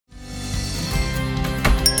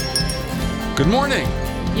Good morning.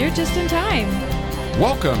 You're just in time.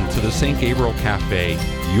 Welcome to the St. Gabriel Café,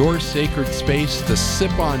 your sacred space to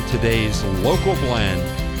sip on today's local blend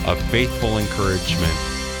of faithful encouragement.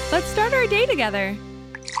 Let's start our day together.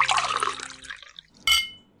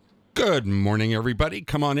 Good morning, everybody.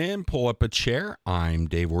 Come on in, pull up a chair. I'm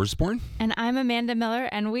Dave Worsborn. And I'm Amanda Miller,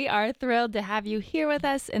 and we are thrilled to have you here with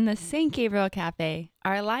us in the St. Gabriel Cafe,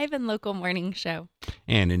 our live and local morning show.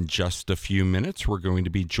 And in just a few minutes, we're going to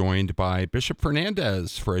be joined by Bishop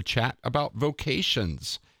Fernandes for a chat about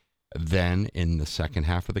vocations. Then, in the second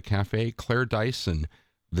half of the cafe, Claire Dyson,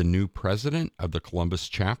 the new president of the Columbus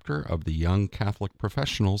chapter of the Young Catholic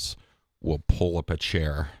Professionals, will pull up a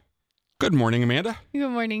chair. Good morning, Amanda. Good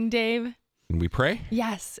morning, Dave. Can we pray?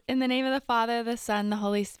 Yes. In the name of the Father, the Son, the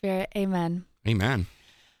Holy Spirit. Amen. Amen.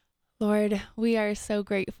 Lord, we are so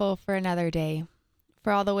grateful for another day,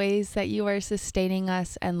 for all the ways that you are sustaining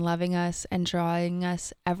us and loving us and drawing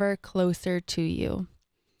us ever closer to you.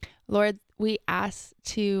 Lord, we ask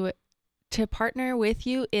to partner with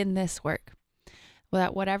you in this work,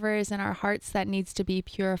 that whatever is in our hearts that needs to be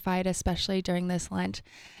purified, especially during this Lent,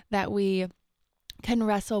 that we can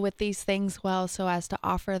wrestle with these things well so as to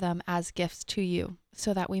offer them as gifts to you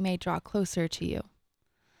so that we may draw closer to you.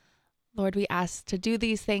 Lord, we ask to do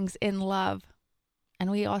these things in love,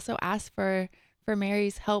 and we also ask for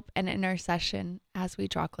Mary's help and intercession as we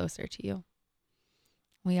draw closer to you.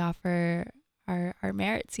 We offer our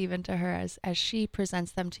merits even to her as she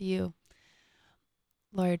presents them to you.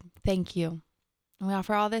 Lord, thank you. And we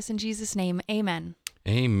offer all this in Jesus' name. Amen.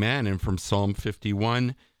 Amen. And from Psalm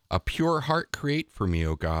 51, a pure heart create for me,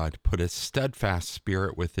 O God. Put a steadfast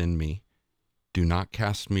spirit within me. Do not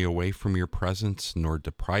cast me away from your presence, nor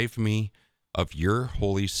deprive me of your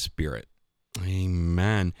Holy Spirit.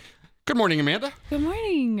 Amen. Good morning, Amanda. Good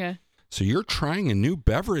morning. So you're trying a new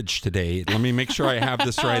beverage today. Let me make sure I have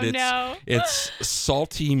this right. It's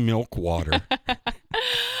salty milk water.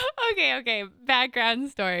 Okay. Background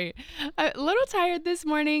story. A little tired this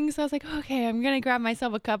morning, so I was like, okay, I'm going to grab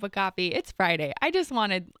myself a cup of coffee. It's Friday. I just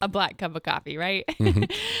wanted a black cup of coffee, right? Mm-hmm.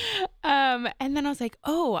 And then I was like,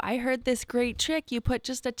 oh, I heard this great trick. You put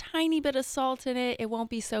just a tiny bit of salt in it. It won't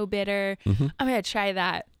be so bitter. Mm-hmm. I'm going to try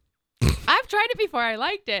that. I've tried it before. I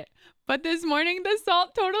liked it. But this morning, the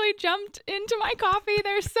salt totally jumped into my coffee.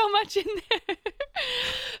 There's so much in there.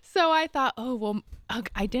 So I thought, oh, well,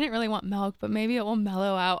 I didn't really want milk, but maybe it will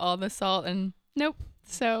mellow out all the salt. And nope.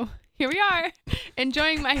 So here we are,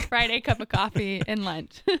 enjoying my Friday cup of coffee in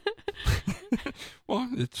Lent. Well,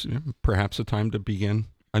 it's perhaps a time to begin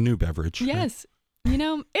a new beverage. Yes. Right? You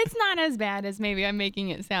know, it's not as bad as maybe I'm making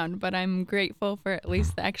it sound, but I'm grateful for at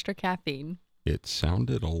least the extra caffeine. It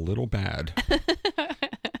sounded a little bad.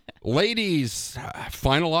 Ladies,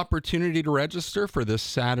 final opportunity to register for this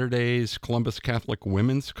Saturday's Columbus Catholic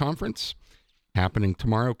Women's Conference. Happening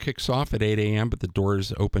tomorrow, kicks off at 8 a.m., but the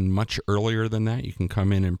doors open much earlier than that. You can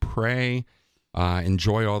come in and pray,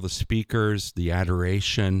 enjoy all the speakers, the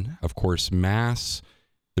adoration, of course, Mass.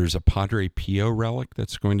 There's a Padre Pio relic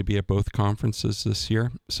that's going to be at both conferences this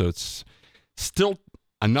year. So it's still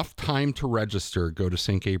enough time to register. Go to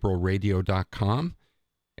stgabrielradio.com.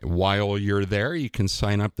 While you're there, you can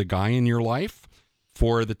sign up the guy in your life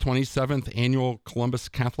for the 27th Annual Columbus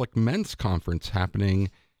Catholic Men's Conference happening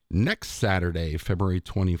next Saturday, February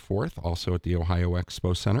 24th, also at the Ohio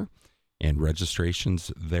Expo Center. And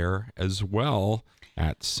registrations there as well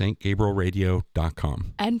at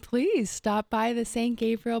stgabrielradio.com. And please stop by the St.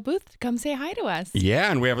 Gabriel booth to come say hi to us. Yeah,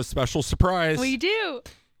 and we have a special surprise. We do.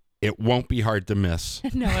 It won't be hard to miss.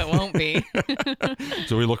 No, it won't be.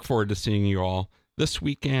 So we look forward to seeing you all this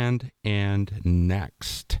weekend and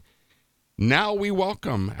next. Now we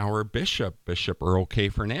welcome our Bishop Earl K.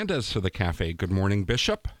 Fernandes, to the cafe. Good morning,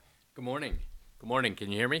 Bishop. Good morning. Good morning.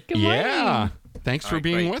 Can you hear me? Good morning. Yeah. Thanks for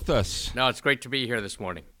being with us. No, it's great to be here this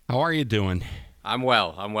morning. How are you doing? I'm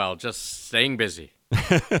well. Just staying busy.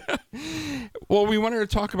 Well, we wanted to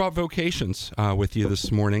talk about vocations with you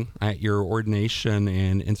this morning. At your ordination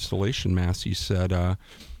and installation mass, you said,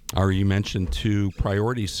 or you mentioned two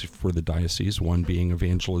priorities for the diocese, one being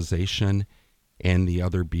evangelization and the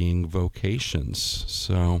other being vocations.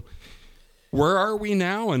 So where are we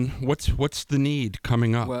now, and what's the need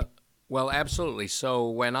coming up? Well, absolutely. So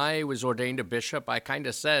when I was ordained a bishop, I kind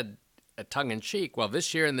of said, tongue-in-cheek, well,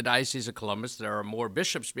 this year in the Diocese of Columbus, there are more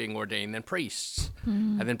bishops being ordained than priests.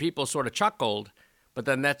 Mm. And then people sort of chuckled, but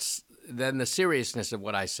then the seriousness of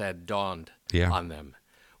what I said dawned on them.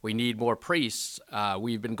 We need more priests.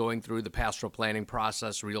 We've been going through the pastoral planning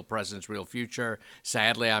process, Real Presence, Real Future.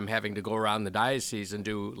 Sadly, I'm having to go around the diocese and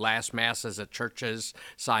do last masses at churches,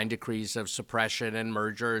 sign decrees of suppression and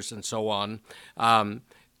mergers and so on.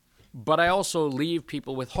 But I also leave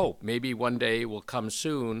people with hope. Maybe one day will come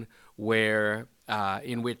soon where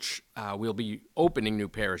in which we'll be opening new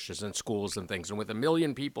parishes and schools and things. And with 1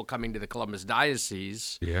 million people coming to the Columbus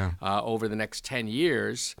Diocese over the next 10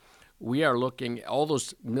 years, we are looking, all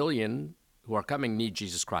those million who are coming need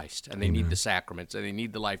Jesus Christ, and they need the sacraments, and they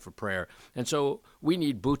need the life of prayer. And so we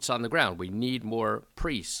need boots on the ground. We need more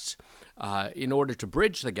priests. In order to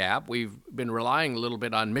bridge the gap, we've been relying a little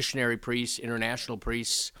bit on missionary priests, international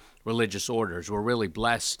priests, religious orders. We're really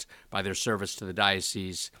blessed by their service to the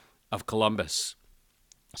Diocese of Columbus.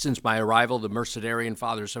 Since my arrival, the Mercedarian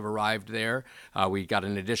fathers have arrived there. We got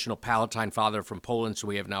an additional Palatine father from Poland, so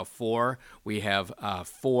we have now 4. We have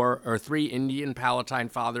 3 Indian Palatine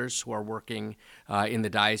fathers who are working in the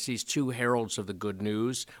diocese, 2 heralds of the good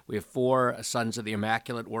news. We have 4 sons of the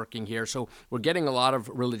Immaculate working here. So we're getting a lot of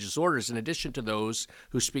religious orders in addition to those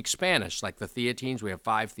who speak Spanish, like the Theatines. We have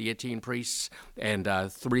 5 Theatine priests and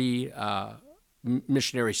 3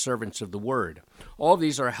 missionary servants of the Word. All of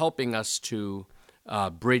these are helping us to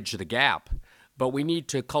bridge the gap, but we need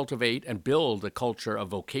to cultivate and build a culture of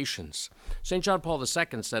vocations. St. John Paul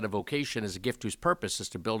II said a vocation is a gift whose purpose is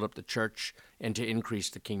to build up the church and to increase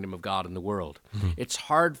the kingdom of God in the world. It's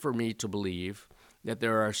hard for me to believe that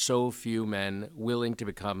there are so few men willing to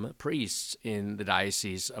become priests in the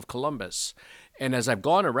Diocese of Columbus. And as I've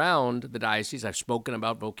gone around the diocese, I've spoken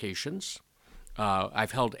about vocations.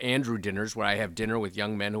 I've held Andrew dinners where I have dinner with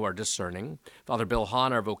young men who are discerning. Father Bill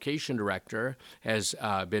Hahn, our vocation director, has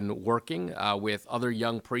been working with other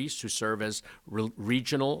young priests who serve as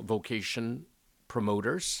regional vocation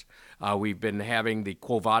promoters. We've been having the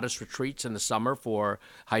Quo Vadis retreats in the summer for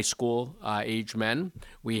high school age men.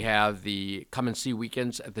 We have the Come and See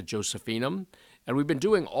weekends at the Josephinum. And we've been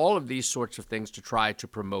doing all of these sorts of things to try to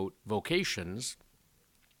promote vocations.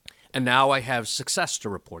 And now I have success to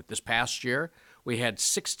report. This past year, we had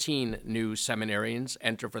 16 new seminarians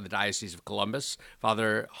enter for the Diocese of Columbus.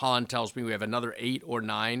 Father Hahn tells me we have another 8 or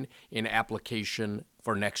 9 in application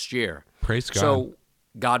for next year. Praise God. So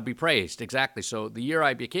God be praised. Exactly. So the year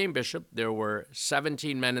I became bishop, there were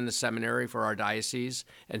 17 men in the seminary for our diocese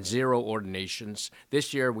and 0 ordinations.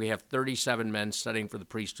 This year we have 37 men studying for the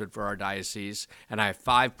priesthood for our diocese, and I have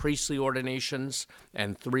 5 priestly ordinations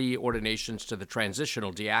and 3 ordinations to the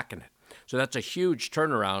transitional diaconate. So that's a huge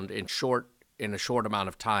turnaround in a short amount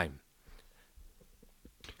of time.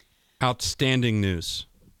 Outstanding news.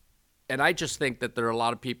 And I just think that there are a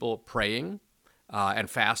lot of people praying and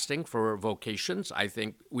fasting for vocations. I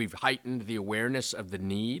think we've heightened the awareness of the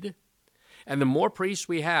need. And the more priests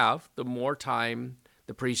we have, the more time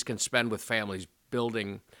the priests can spend with families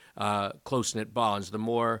building close-knit bonds, the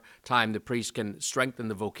more time the priests can strengthen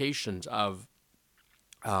the vocations of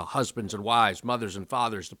husbands and wives, mothers and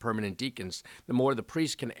fathers, the permanent deacons, the more the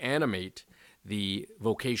priest can animate the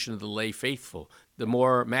vocation of the lay faithful. The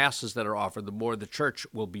more masses that are offered, the more the church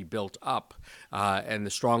will be built up, and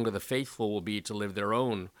the stronger the faithful will be to live their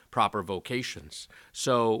own proper vocations.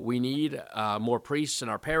 So we need more priests in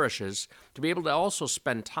our parishes to be able to also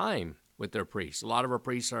spend time with their priests. A lot of our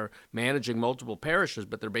priests are managing multiple parishes,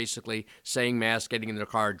 but they're basically saying Mass, getting in their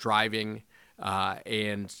car, driving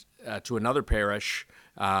and to another parish,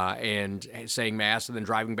 and saying Mass, and then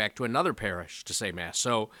driving back to another parish to say Mass.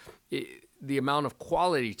 So the amount of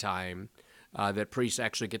quality time that priests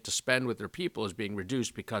actually get to spend with their people is being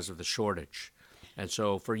reduced because of the shortage. And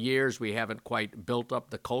so for years, we haven't quite built up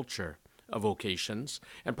the culture of vocations.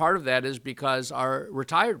 And part of that is because our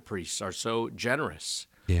retired priests are so generous.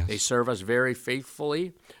 Yes. They serve us very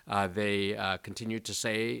faithfully. They continue to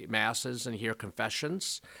say Masses and hear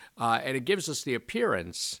confessions. And it gives us the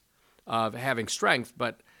appearance of having strength.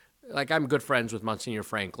 But like, I'm good friends with Monsignor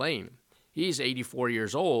Frank Lane. He's 84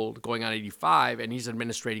 years old, going on 85, and he's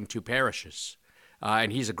administrating 2 parishes.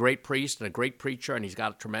 And he's a great priest and a great preacher, and he's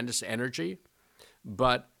got tremendous energy.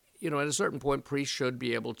 But, at a certain point, priests should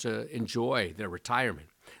be able to enjoy their retirement.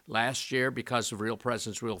 Last year, because of Real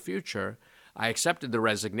Presence, Real Future, I accepted the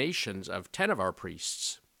resignations of 10 of our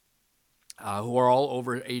priests who are all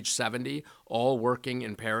over age 70, all working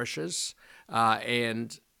in parishes.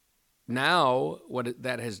 And now what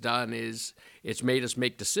that has done is it's made us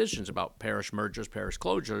make decisions about parish mergers, parish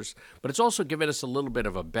closures, but it's also given us a little bit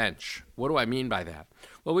of a bench. What do I mean by that?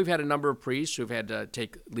 Well, we've had a number of priests who've had to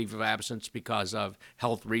take leave of absence because of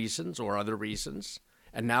health reasons or other reasons.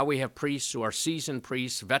 And now we have priests who are seasoned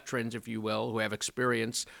priests, veterans, if you will, who have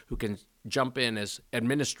experience, who can jump in as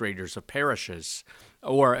administrators of parishes,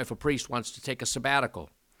 or if a priest wants to take a sabbatical.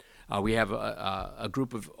 We have a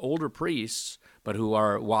group of older priests, but who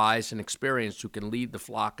are wise and experienced, who can lead the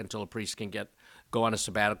flock until a priest can get go on a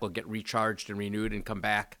sabbatical, get recharged and renewed, and come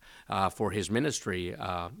back for his ministry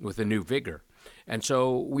with a new vigor. And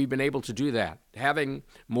so we've been able to do that. Having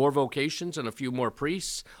more vocations and a few more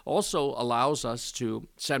priests also allows us to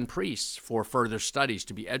send priests for further studies,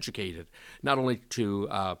 to be educated, not only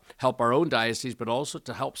to help our own diocese, but also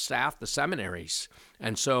to help staff the seminaries.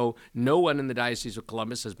 And so no one in the Diocese of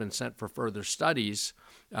Columbus has been sent for further studies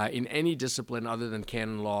in any discipline other than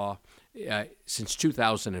canon law since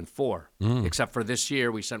 2004, except for this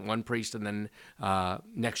year we sent one priest, and then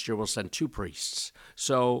next year we'll send two priests.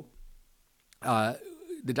 So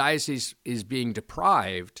the diocese is being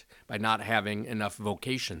deprived by not having enough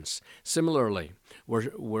vocations. Similarly,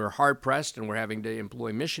 we're hard-pressed, and we're having to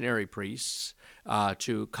employ missionary priests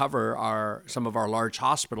to cover some of our large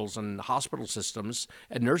hospitals and hospital systems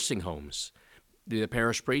and nursing homes. The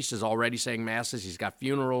parish priest is already saying masses. He's got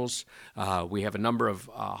funerals. We have a number of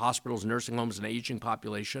hospitals, nursing homes, and aging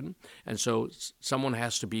population. And so someone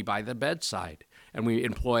has to be by the bedside. And we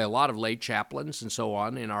employ a lot of lay chaplains and so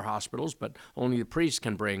on in our hospitals, but only the priest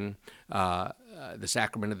can bring the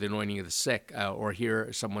sacrament of the anointing of the sick or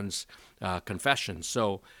hear someone's confession.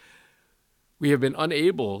 So we have been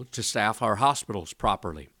unable to staff our hospitals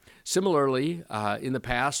properly. Similarly, in the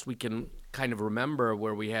past, we can kind of remember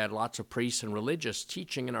where we had lots of priests and religious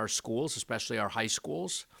teaching in our schools, especially our high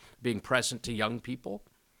schools, being present to young people.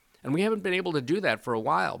 And we haven't been able to do that for a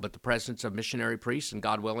while, but the presence of missionary priests and,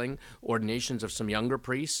 God willing, ordinations of some younger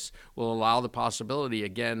priests will allow the possibility,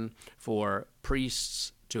 again, for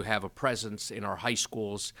priests to have a presence in our high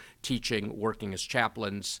schools, teaching, working as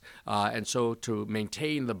chaplains, and so to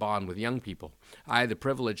maintain the bond with young people. I had the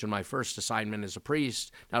privilege in my first assignment as a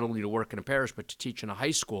priest, not only to work in a parish, but to teach in a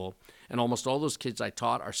high school. And almost all those kids I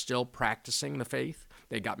taught are still practicing the faith.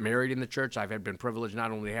 They got married in the church. I've been privileged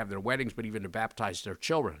not only to have their weddings, but even to baptize their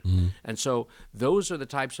children. Mm-hmm. And so those are the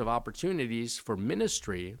types of opportunities for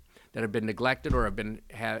ministry that have been neglected or have been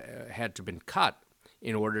had to been cut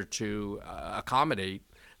in order to accommodate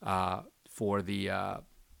for the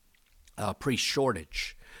priest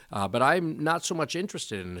shortage. But I'm not so much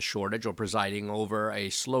interested in the shortage or presiding over a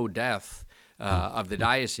slow death of the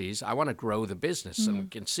diocese. I want to grow the business, and we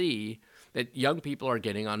can see that young people are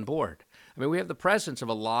getting on board. I mean, we have the presence of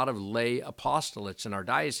a lot of lay apostolates in our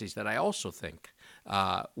diocese that I also think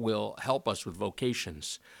will help us with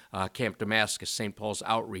vocations. Camp Damascus, St. Paul's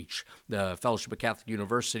Outreach, the Fellowship of Catholic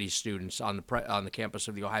University students on the campus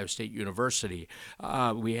of the Ohio State University.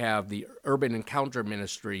 We have the Urban Encounter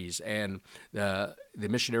Ministries and the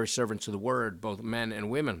Missionary Servants of the Word, both men and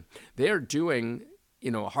women. They are doing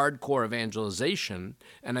hardcore evangelization,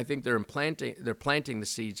 and I think they're planting the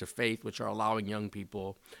seeds of faith, which are allowing young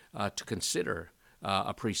people to consider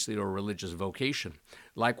a priestly or religious vocation.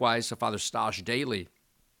 Likewise, Father Stash Daly,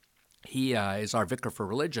 he is our vicar for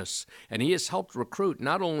religious, and he has helped recruit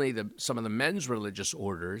not only some of the men's religious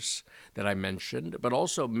orders that I mentioned, but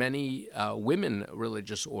also many women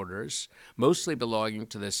religious orders, mostly belonging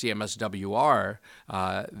to the CMSWR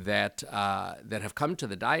that have come to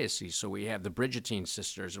the diocese. So we have the Brigittine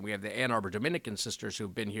sisters, and we have the Ann Arbor Dominican sisters who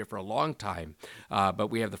have been here for a long time. But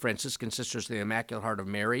we have the Franciscan Sisters of the Immaculate Heart of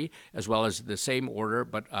Mary, as well as the same order,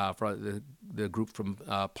 but for the group from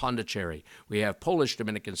Pondicherry. We have Polish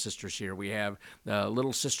Dominican sisters here. We have the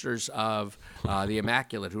Little Sisters of the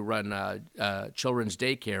Immaculate who run children's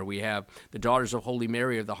daycare. We have the Daughters of Holy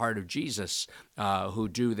Mary of the Heart of Jesus who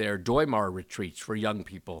do their Doimar retreats for young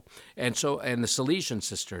people. And the Salesian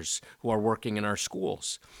sisters who are working in our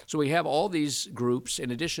schools. So we have all these groups,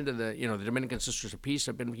 in addition to the Dominican Sisters of Peace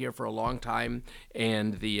have been here for a long time,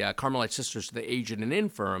 and the Carmelite Sisters of the Aged and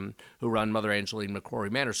Infirm who run Mother Angeline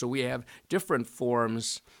McCrory Manor. So we have different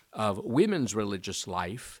forms of women's religious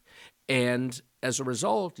life. And as a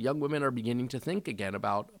result, young women are beginning to think again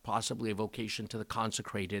about possibly a vocation to the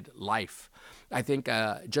consecrated life. I think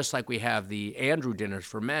just like we have the Andrew dinners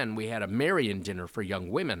for men, we had a Marian dinner for young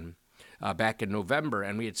women back in November,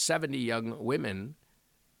 and we had 70 young women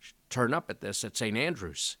turn up at this at St.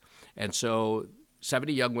 Andrew's. And so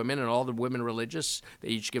 70 young women, and all the women religious, they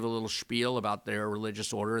each give a little spiel about their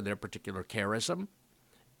religious order, their particular charism,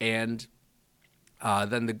 and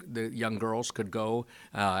then the young girls could go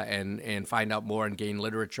and find out more and gain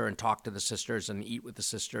literature and talk to the sisters and eat with the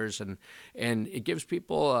sisters. And it gives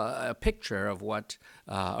people a picture of what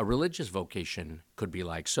a religious vocation could be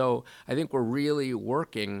like. So I think we're really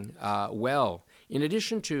working well. In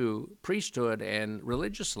addition to priesthood and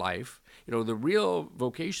religious life, the real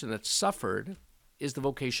vocation that's suffered is the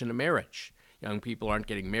vocation of marriage. Young people aren't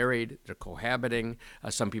getting married. They're cohabiting.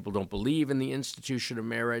 Some people don't believe in the institution of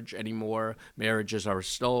marriage anymore. Marriages are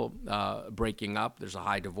still breaking up. There's a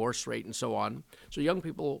high divorce rate and so on. So young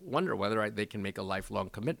people wonder whether they can make a lifelong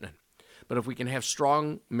commitment. But if we can have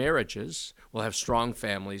strong marriages, we'll have strong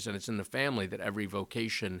families, and it's in the family that every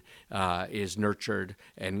vocation is nurtured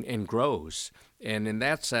and grows. And in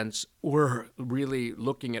that sense, we're really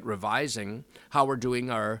looking at revising how we're doing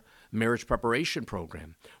our marriage preparation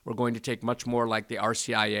program. We're going to take much more like the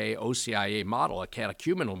RCIA, OCIA model, a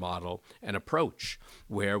catechumenal model and approach,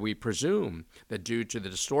 where we presume that due to the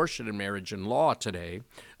distortion in marriage and law today,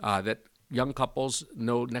 that young couples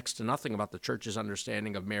know next to nothing about the church's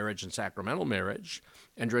understanding of marriage and sacramental marriage.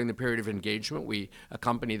 And during the period of engagement, we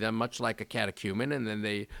accompany them much like a catechumen, and then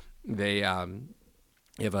they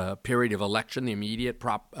have a period of election, the immediate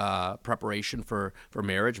preparation for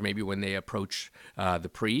marriage, maybe when they approach the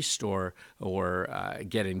priest or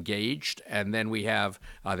get engaged. And then we have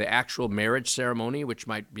the actual marriage ceremony, which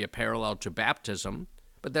might be a parallel to baptism.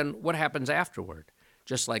 But then what happens afterward?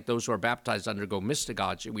 Just like those who are baptized undergo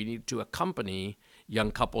mystagogy, we need to accompany young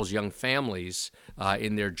couples, young families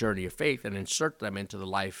in their journey of faith and insert them into the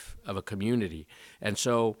life of a community. And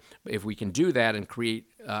so if we can do that and create,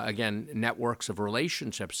 again, networks of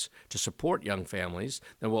relationships to support young families,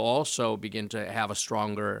 then we'll also begin to have a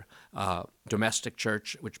stronger domestic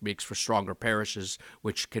church, which makes for stronger parishes,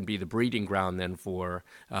 which can be the breeding ground then for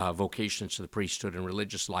vocations to the priesthood and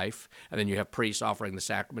religious life. And then you have priests offering the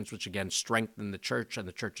sacraments, which again strengthen the church and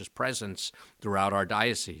the church's presence throughout our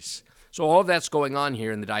diocese. So all of that's going on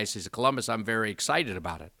here in the Diocese of Columbus. I'm very excited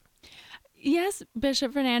about it. Yes,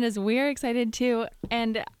 Bishop Fernandes, we're excited too.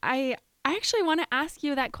 And I actually want to ask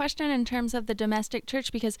you that question in terms of the domestic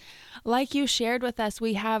church, because like you shared with us,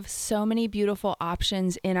 we have so many beautiful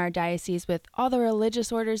options in our diocese with all the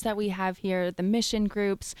religious orders that we have here, the mission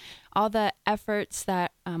groups, all the efforts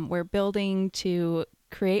that we're building to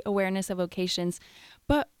create awareness of vocations.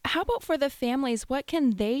 But how about for the families? What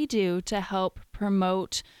can they do to help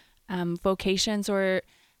promote vocations or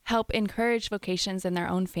help encourage vocations in their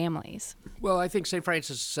own families? Well, I think St.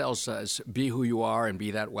 Francis of Sales says, be who you are and be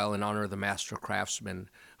that well in honor of the master craftsman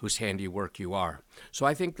whose handiwork you are. So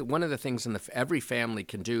I think that one of the things every family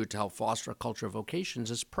can do to help foster a culture of vocations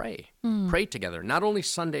is pray. Pray together. Not only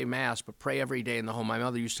Sunday Mass, but pray every day in the home. My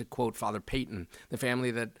mother used to quote Father Peyton, the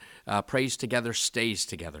family that prays together stays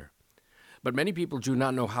together. But many people do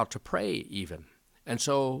not know how to pray even. And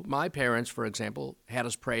so my parents, for example, had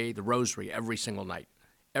us pray the rosary every single night.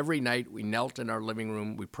 Every night we knelt in our living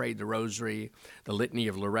room, we prayed the rosary, the litany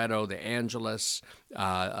of Loretto, the Angelus,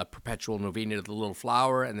 a perpetual novena to the Little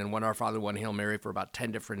Flower, and then one Our Father, one Hail Mary for about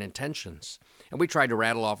 10 different intentions. And we tried to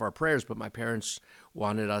rattle off our prayers, but my parents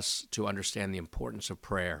wanted us to understand the importance of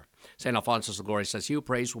prayer. St. Alphonsus Liguori says, he who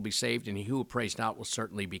prays will be saved, and he who prays not will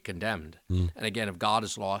certainly be condemned. And again, if God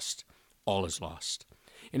is lost, all is lost.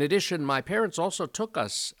 In addition, my parents also took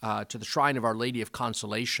us to the Shrine of Our Lady of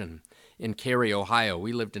Consolation in Cary, Ohio.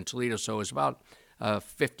 We lived in Toledo, so it was about a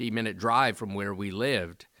 50-minute drive from where we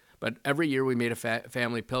lived. But every year we made a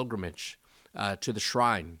family pilgrimage to the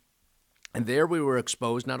shrine. And there we were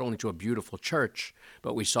exposed not only to a beautiful church,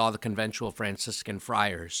 but we saw the conventual Franciscan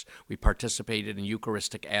friars. We participated in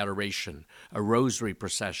Eucharistic adoration, a rosary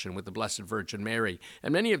procession with the Blessed Virgin Mary,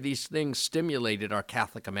 and many of these things stimulated our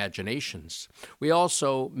Catholic imaginations. We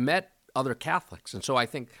also met other Catholics, and so I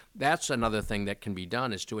think that's another thing that can be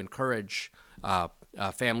done, is to encourage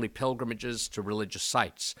family pilgrimages to religious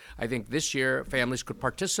sites. I think this year families could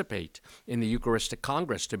participate in the Eucharistic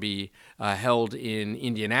Congress to be held in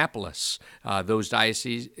Indianapolis. Those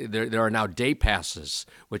dioceses, there are now day passes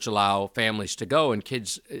which allow families to go, and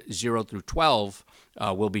kids 0 through 12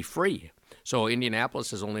 will be free. So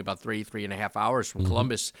Indianapolis is only about 3.5 hours from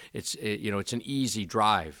Columbus. It's an easy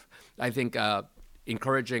drive. I think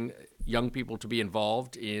encouraging young people to be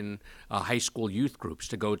involved in high school youth groups,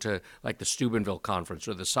 to go to like the Steubenville Conference,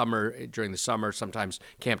 or during the summer, sometimes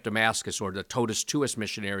Camp Damascus or the Totus Tuus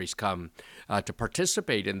missionaries come to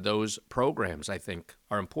participate in those programs, I think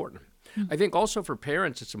are important. I think also for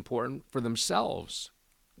parents, it's important for themselves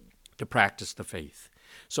to practice the faith.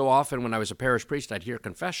 So often when I was a parish priest, I'd hear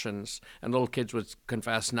confessions, and little kids would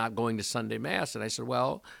confess not going to Sunday Mass. And I said,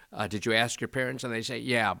 well, did you ask your parents? And they say,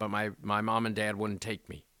 yeah, but my mom and dad wouldn't take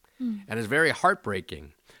me. And it's very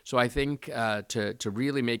heartbreaking. So I think to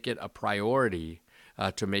really make it a priority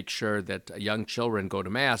to make sure that young children go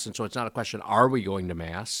to Mass. And so it's not a question, are we going to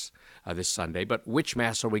Mass this Sunday, but which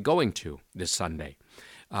Mass are we going to this Sunday?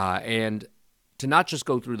 And to not just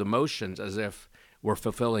go through the motions as if we're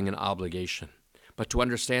fulfilling an obligation, but to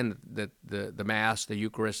understand that the Mass, the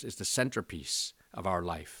Eucharist, is the centerpiece of our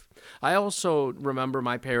life. I also remember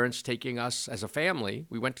my parents taking us as a family.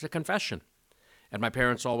 We went to confession. And my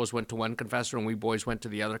parents always went to one confessor, and we boys went to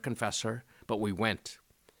the other confessor, but we went.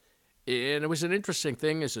 And it was an interesting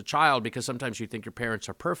thing as a child, because sometimes you think your parents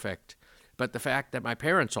are perfect, but the fact that my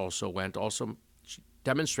parents also went also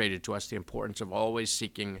demonstrated to us the importance of always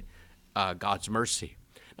seeking God's mercy.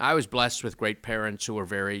 Now, I was blessed with great parents who were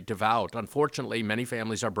very devout. Unfortunately, many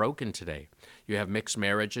families are broken today. You have mixed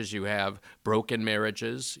marriages, you have broken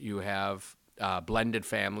marriages, you have blended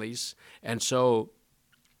families, and so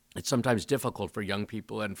it's sometimes difficult for young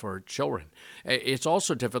people and for children. It's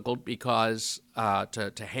also difficult because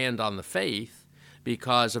to hand on the faith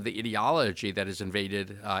because of the ideology that has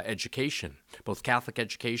invaded education, both Catholic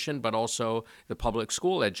education, but also the public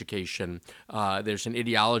school education. There's an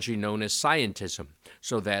ideology known as scientism,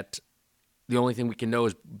 so that the only thing we can know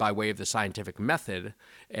is by way of the scientific method,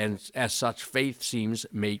 and as such, faith seems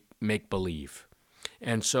make-believe.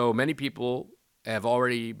 And so many people have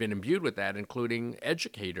already been imbued with that, including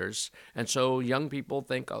educators. And so young people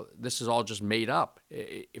think, oh, this is all just made up.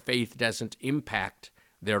 Faith doesn't impact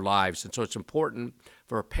their lives. And so it's important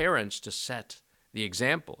for parents to set the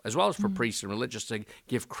example, as well as for priests and religious, to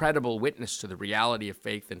give credible witness to the reality of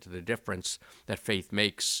faith and to the difference that faith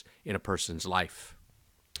makes in a person's life.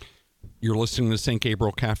 You're listening to St.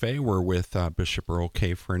 Gabriel Café. We're with Bishop Earl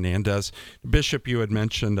K. Fernandes. Bishop, you had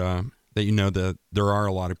mentioned that you know that there are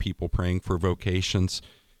a lot of people praying for vocations.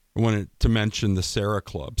 I wanted to mention the Sarah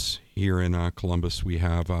Clubs here in Columbus. We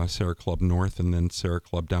have Sarah Club North and then Sarah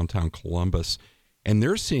Club Downtown Columbus, and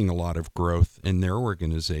they're seeing a lot of growth in their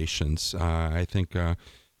organizations. I think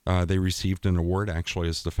they received an award actually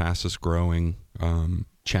as the fastest growing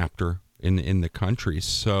chapter in the country.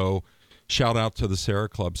 So shout out to the Sarah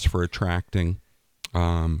Clubs for attracting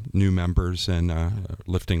new members and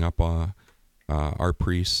lifting up our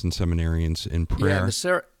priests and seminarians in prayer.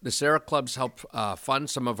 Yeah, the Sarah Clubs help fund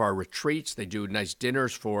some of our retreats. They do nice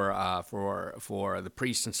dinners for the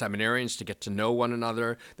priests and seminarians to get to know one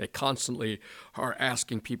another. They constantly are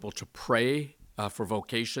asking people to pray for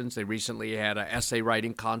vocations. They recently had an essay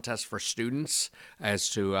writing contest for students as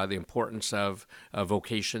to the importance of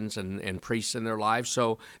vocations and priests in their lives.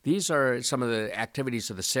 So these are some of the activities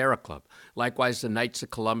of the Sarah Club. Likewise, the Knights of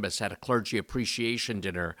Columbus had a clergy appreciation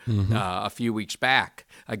dinner a few weeks back.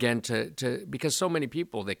 Again, because so many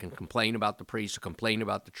people, they can complain about the priests, complain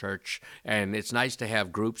about the church, and it's nice to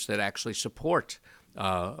have groups that actually support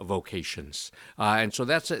vocations. And so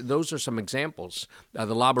those are some examples.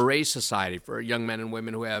 The Labouré Society for young men and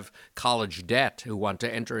women who have college debt, who want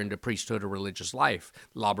to enter into priesthood or religious life.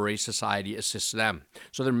 Labouré Society assists them.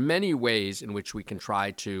 So there are many ways in which we can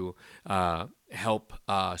try to help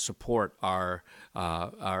support our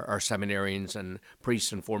seminarians and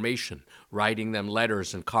priests in formation, writing them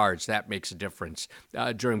letters and cards. That makes a difference.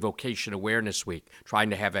 During Vocation Awareness Week, trying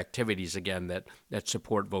to have activities again that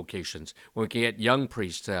support vocations. When we can get young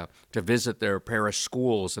priests to visit their parish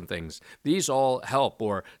schools and things, these all help.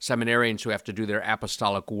 Or seminarians who have to do their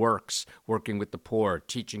apostolic works, working with the poor,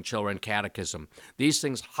 teaching children catechism. These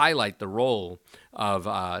things highlight the role of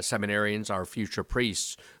seminarians, our future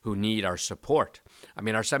priests, who need our support. I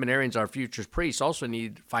mean, our seminarians, our future priests, also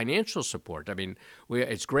need financial support. I mean,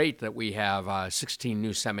 it's great that we have 16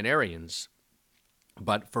 new seminarians,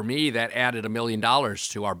 but for me, that added $1 million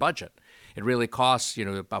to our budget. It really costs,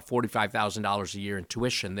 about $45,000 a year in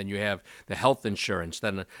tuition. Then you have the health insurance,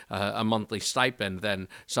 then a monthly stipend, then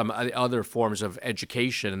some other forms of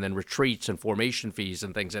education, and then retreats and formation fees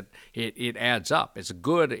and things. That it adds up. It's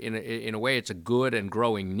good in a way. It's a good and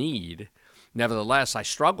growing need. Nevertheless, I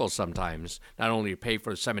struggle sometimes not only to pay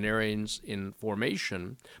for the seminarians in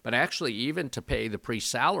formation, but actually even to pay the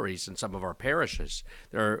priest salaries in some of our parishes.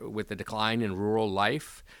 With the decline in rural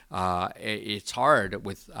life, it's hard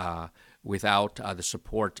without the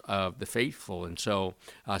support of the faithful. And so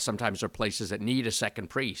sometimes there are places that need a second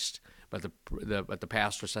priest, but the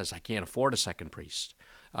pastor says, I can't afford a second priest.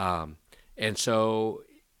 And so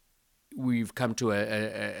we've come to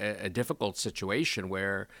a difficult situation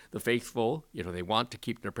where the faithful, they want to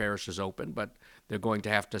keep their parishes open, but they're going to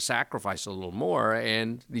have to sacrifice a little more.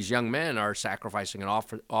 And these young men are sacrificing and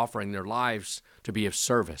offering their lives to be of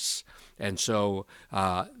service. And so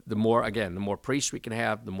the more priests we can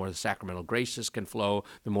have, the more the sacramental graces can flow,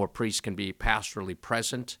 the more priests can be pastorally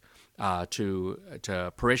present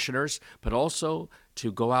to parishioners, but also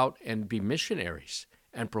to go out and be missionaries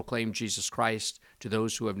and proclaim Jesus Christ to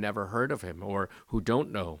those who have never heard of him or who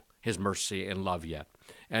don't know his mercy and love yet.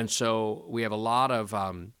 And so we have a lot of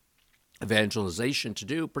evangelization to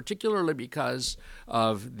do, particularly because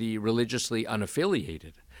of the religiously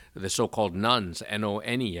unaffiliated, the so-called nuns,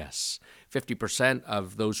 N-O-N-E-S. 50%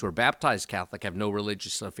 of those who are baptized Catholic have no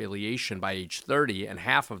religious affiliation by age 30, and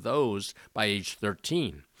half of those by age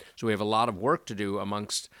 13. So we have a lot of work to do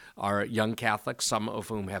amongst our young Catholics, some of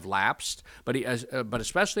whom have lapsed, but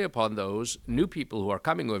especially upon those new people who are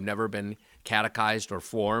coming who have never been catechized or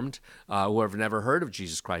formed, who have never heard of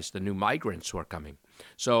Jesus Christ, the new migrants who are coming.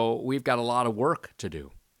 So we've got a lot of work to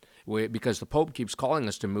do because the Pope keeps calling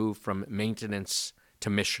us to move from maintenance to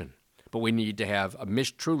mission. But we need to have a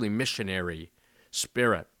truly missionary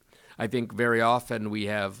spirit. I think very often we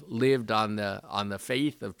have lived on the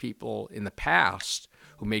faith of people in the past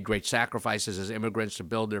who made great sacrifices as immigrants to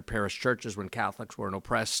build their parish churches when Catholics were an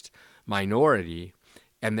oppressed minority.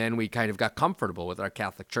 And then we kind of got comfortable with our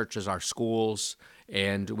Catholic churches, our schools,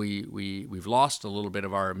 and we've lost a little bit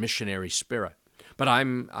of our missionary spirit. But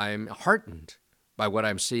I'm heartened by what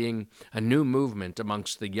I'm seeing, a new movement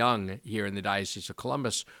amongst the young here in the Diocese of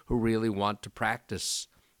Columbus who really want to practice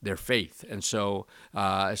their faith. And so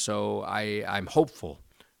I'm hopeful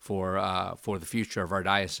for the future of our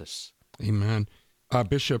diocese. Amen.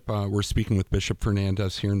 Bishop, we're speaking with Bishop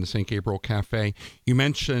Fernandes here in the St. Gabriel Café. You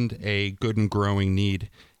mentioned a good and growing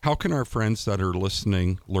need. How can our friends that are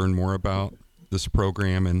listening learn more about this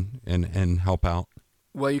program and help out?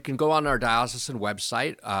 Well, you can go on our diocesan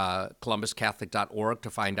website, columbuscatholic.org, to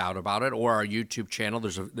find out about it, or our YouTube channel.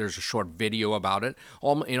 There's a short video about it.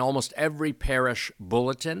 In almost every parish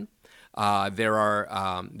bulletin,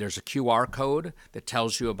 there's a QR code that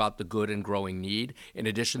tells you about the good and growing need. In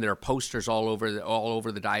addition, there are posters all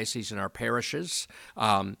over the diocese in our parishes,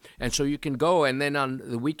 and so you can go. And then on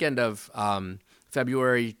the weekend of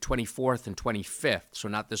February 24th and 25th, so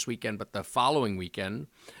not this weekend, but the following weekend,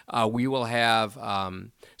 we will have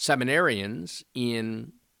seminarians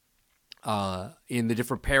in the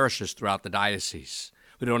different parishes throughout the diocese.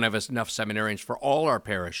 We don't have enough seminarians for all our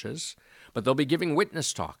parishes, but they'll be giving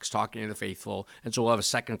witness talks, talking to the faithful, and so we'll have a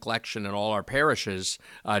second collection in all our parishes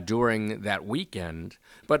during that weekend.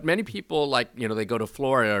 But many people, they go to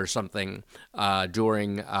Florida or something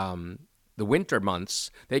during the winter months,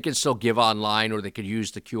 they can still give online or they could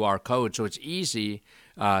use the QR code. So it's easy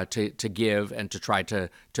to give and to try to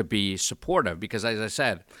be supportive because, as I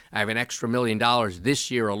said, I have an extra $1 million this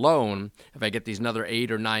year alone. If I get these another 8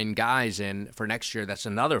 or 9 guys in for next year, that's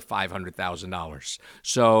another $500,000.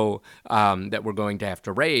 So that we're going to have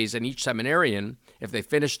to raise. And each seminarian, if they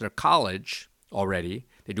finish their college already,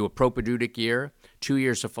 they do a propedeutic year, 2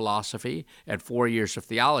 years of philosophy, and 4 years of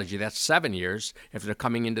theology. That's 7 years. If they're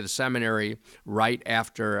coming into the seminary right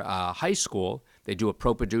after high school, they do a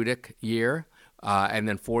propedeutic year, and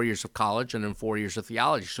then 4 years of college, and then 4 years of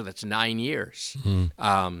theology. So that's 9 years.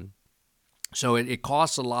 Mm-hmm. So it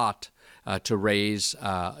costs a lot to raise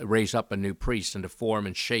up a new priest and to form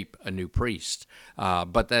and shape a new priest.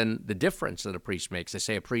 But then the difference that a priest makes, they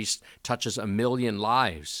say a priest touches 1 million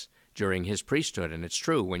lives during his priesthood. And it's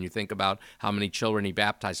true when you think about how many children he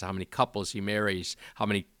baptizes, how many couples he marries, how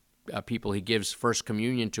many people he gives First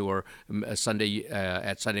Communion to, or at Sunday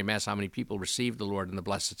Mass, how many people receive the Lord in the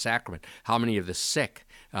Blessed Sacrament, how many of the sick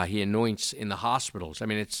he anoints in the hospitals. I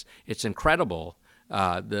mean, it's incredible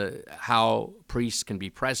how priests can be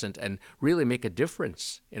present and really make a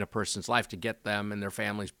difference in a person's life to get them and their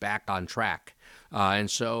families back on track. And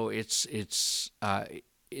so it's a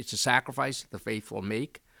sacrifice that the faithful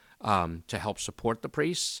make to help support the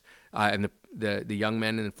priests. And the young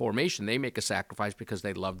men in formation, they make a sacrifice because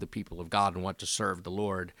they love the people of God and want to serve the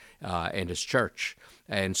Lord and His church.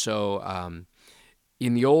 And so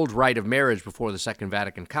in the old rite of marriage before the Second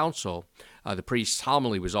Vatican Council, the priest's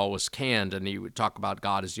homily was always canned, and he would talk about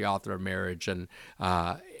God as the author of marriage and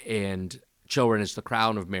children as the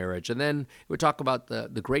crown of marriage. And then it would talk about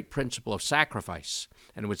the great principle of sacrifice,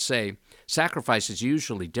 and it would say, sacrifice is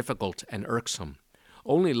usually difficult and irksome.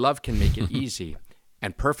 Only love can make it easy,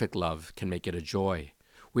 and perfect love can make it a joy.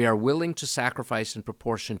 We are willing to sacrifice in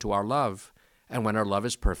proportion to our love, and when our love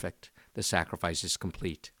is perfect, the sacrifice is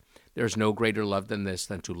complete. There is no greater love than this,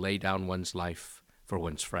 than to lay down one's life for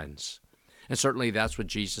one's friends. And certainly that's what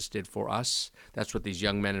Jesus did for us. That's what these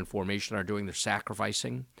young men in formation are doing. They're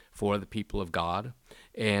sacrificing for the people of God,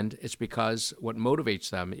 and it's because what motivates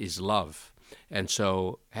them is love. And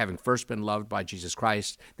so, having first been loved by Jesus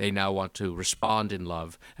Christ, they now want to respond in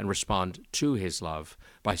love and respond to His love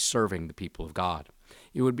by serving the people of God.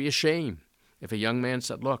 It would be a shame if a young man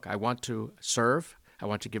said, look, I want to serve, I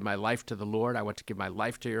want to give my life to the Lord, I want to give my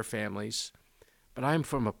life to your families, but I'm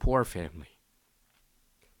from a poor family.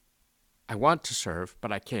 I want to serve,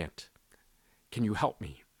 but I can't. Can you help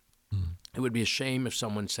me? Mm. It would be a shame if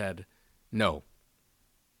someone said, no.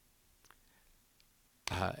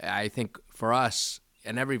 I think for us,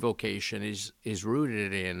 and every vocation is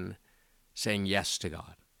rooted in saying yes to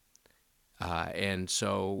God. And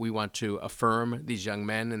so we want to affirm these young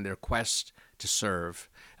men in their quest to serve.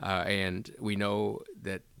 And we know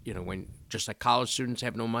that, when just like college students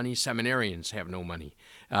have no money, seminarians have no money.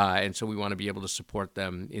 And so we want to be able to support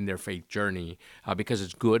them in their faith journey because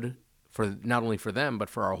it's good for not only for them, but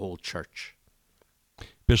for our whole church.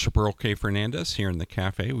 Bishop Earl K. Fernandes here in the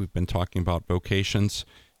Café. We've been talking about vocations.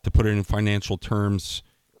 To put it in financial terms,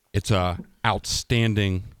 it's a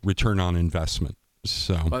outstanding return on investment.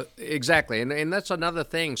 So exactly, and that's another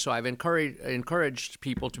thing. So I've encouraged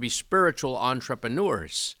people to be spiritual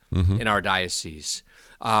entrepreneurs in our diocese,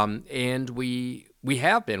 and we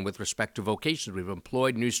have been with respect to vocations. We've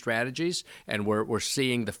employed new strategies, and we're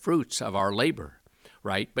seeing the fruits of our labor.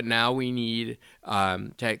 Right, but now we need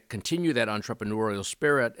to continue that entrepreneurial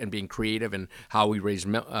spirit and being creative in how we raise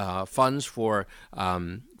funds for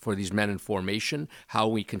these men in formation, how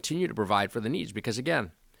we continue to provide for the needs. Because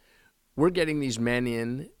again, we're getting these men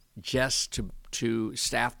in just to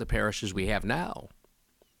staff the parishes we have now.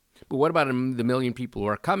 But what about the million people who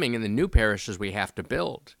are coming in the new parishes we have to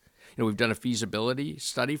build? We've done a feasibility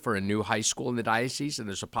study for a new high school in the diocese, and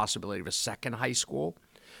there's a possibility of a second high school.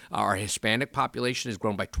 Our Hispanic population has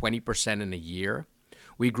grown by 20% in a year.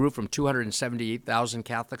 We grew from 278,000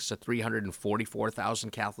 Catholics to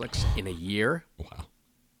 344,000 Catholics in a year. Wow.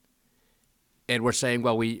 And we're saying,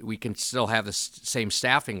 well, we can still have the same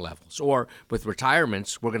staffing levels. Or with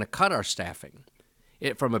retirements, we're going to cut our staffing.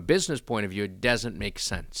 From a business point of view, it doesn't make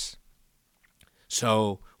sense.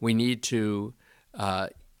 So we need to,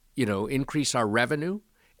 increase our revenue,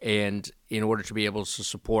 and in order to be able to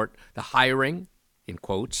support the hiring, in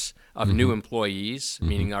quotes, of new employees,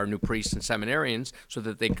 meaning our new priests and seminarians, so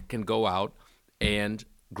that they can go out and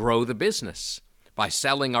grow the business by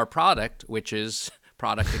selling our product, which is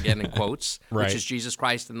product again in quotes, right, which is Jesus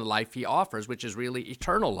Christ and the life he offers, which is really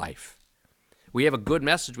eternal life. We have a good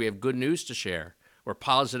message. We have good news to share. We're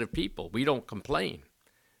positive people. We don't complain.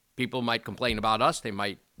 People might complain about us. They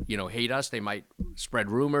might, hate us. They might spread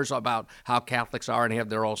rumors about how Catholics are and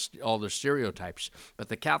have all their stereotypes. But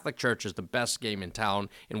the Catholic Church is the best game in town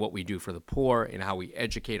in what we do for the poor, in how we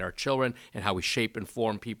educate our children, and how we shape and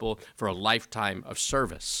form people for a lifetime of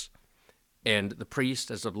service. And the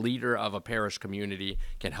priest, as a leader of a parish community,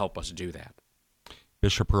 can help us do that.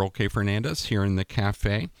 Bishop Earl K. Fernandes here in the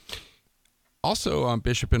Café. Also,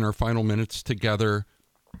 Bishop, in our final minutes together,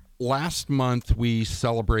 last month we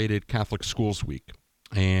celebrated Catholic Schools Week,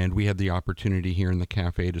 and we had the opportunity here in the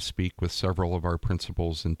Café to speak with several of our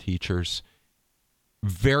principals and teachers.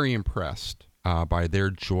 Very impressed by their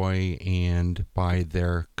joy and by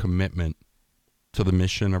their commitment to the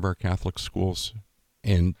mission of our Catholic schools,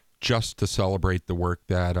 and just to celebrate the work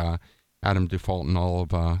that Adam Default and all of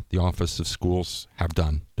the Office of Schools have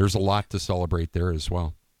done. There's a lot to celebrate there as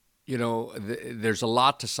well. There's a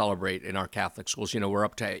lot to celebrate in our Catholic schools. We're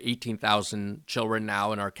up to 18,000 children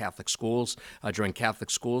now in our Catholic schools during Catholic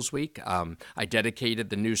Schools Week. I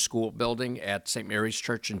dedicated the new school building at St. Mary's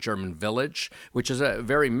Church in German Village, which is a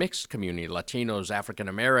very mixed community, Latinos, African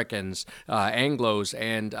Americans, Anglos,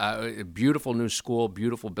 and a beautiful new school,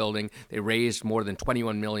 beautiful building. They raised more than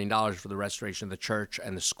 $21 million for the restoration of the church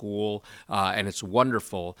and the school, and it's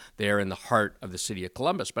wonderful there in the heart of the city of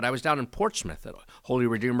Columbus. But I was down in Portsmouth at Holy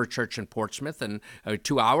Redeemer Church in Portsmouth, and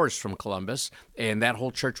 2 hours from Columbus, and that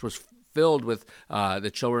whole church was filled with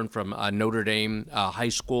the children from Notre Dame High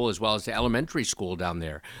School, as well as the elementary school down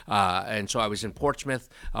there. And so I was in Portsmouth.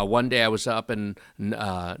 One day I was up in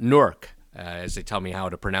Newark, as they tell me how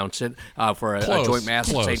to pronounce it, for a joint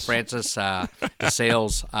mass at St. Francis de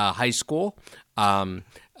Sales High School.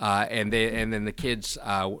 And then the kids,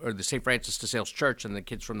 or the St. Francis de Sales Church, and the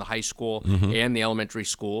kids from the high school and the elementary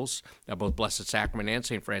schools, both Blessed Sacrament and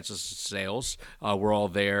St. Francis de Sales, were all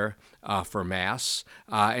there for Mass.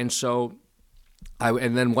 And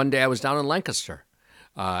then one day I was down in Lancaster,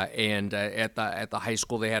 and at the high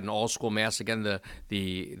school they had an all-school Mass. Again,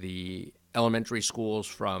 the elementary schools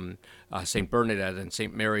from St. Bernadette and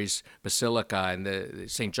St. Mary's Basilica and the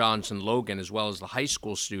St. John's and Logan, as well as the high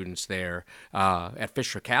school students there at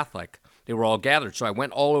Fisher Catholic, they were all gathered. So I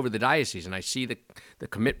went all over the diocese, and I see the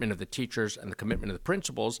commitment of the teachers and the commitment of the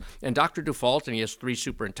principals. And Dr. Default, and he has 3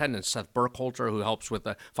 superintendents, Seth Burkholter, who helps with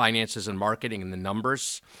the finances and marketing and the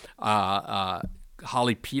numbers,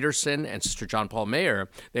 Holly Peterson and Sister John Paul Mayer,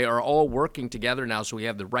 they are all working together now, so we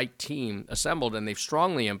have the right team assembled, and they've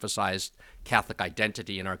strongly emphasized Catholic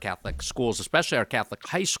identity in our Catholic schools, especially our Catholic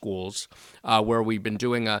high schools, where we've been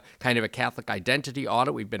doing a kind of a Catholic identity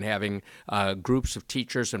audit. We've been having groups of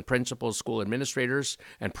teachers and principals, school administrators,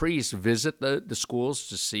 and priests visit the schools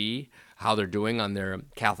to see how they're doing on their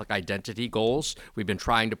Catholic identity goals. We've been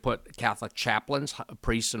trying to put Catholic chaplains,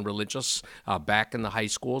 priests and religious, back in the high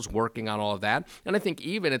schools, working on all of that. And I think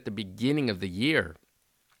even at the beginning of the year,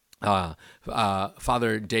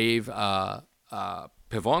 Father Dave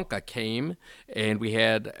Pivonka came, and we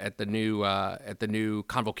had at the new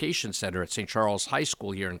Convocation Center at St. Charles High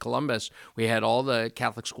School here in Columbus, we had all the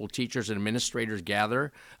Catholic school teachers and administrators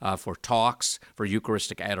gather for talks, for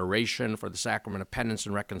Eucharistic adoration, for the Sacrament of Penance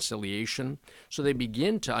and Reconciliation. So they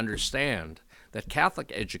begin to understand that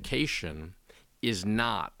Catholic education is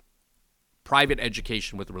not private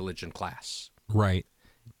education with a religion class. Right.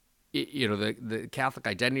 The Catholic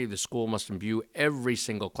identity of the school must imbue every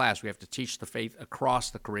single class. We have to teach the faith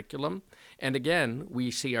across the curriculum. And again, we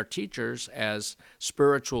see our teachers as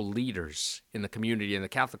spiritual leaders in the community, and the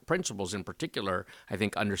Catholic principals in particular, I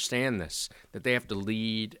think, understand this, that they have to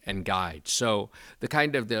lead and guide. So the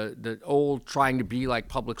kind of the old trying to be like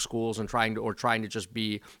public schools and trying to just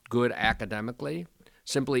be good academically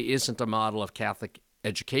simply isn't a model of Catholic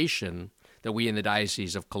education that we in the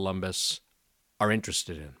Diocese of Columbus are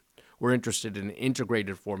interested in. We're interested in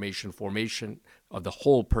integrated formation of the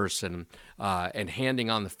whole person, and handing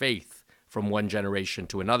on the faith from one generation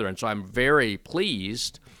to another. And so I'm very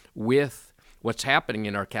pleased with what's happening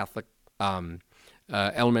in our Catholic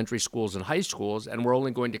elementary schools and high schools, and we're only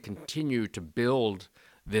going to continue to build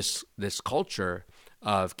this culture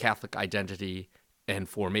of Catholic identity and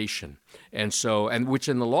formation. And which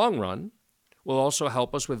in the long run will also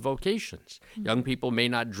help us with vocations. Young people may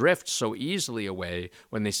not drift so easily away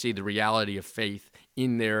when they see the reality of faith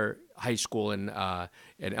in their high school and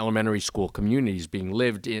elementary school communities being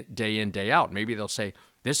lived day in, day out. Maybe they'll say,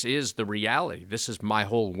 this is the reality. This is my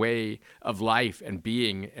whole way of life and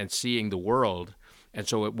being and seeing the world. And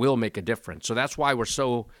so it will make a difference. So that's why we're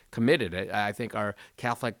so committed. I think our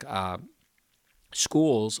Catholic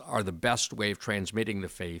schools are the best way of transmitting the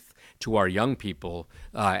faith to our young people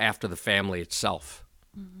after the family itself.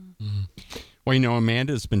 Mm-hmm. Well,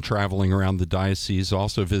 Amanda's been traveling around the diocese,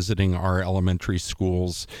 also visiting our elementary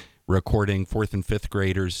schools, recording 4th and 5th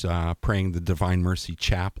graders praying the Divine Mercy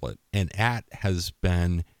Chaplet. And that has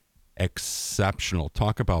been exceptional.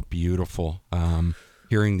 Talk about beautiful.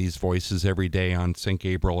 Hearing these voices every day on St.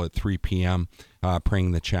 Gabriel at 3 p.m.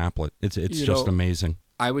 Praying the chaplet. It's just amazing.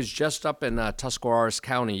 I was just up in Tuscarawas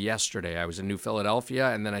County yesterday. I was in New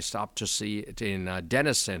Philadelphia, and then I stopped to see it in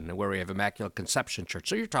Denison, where we have Immaculate Conception Church.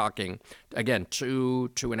 So you're talking, again,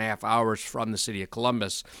 2.5 hours from the city of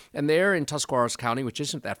Columbus. And there in Tuscarawas County, which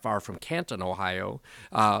isn't that far from Canton, Ohio,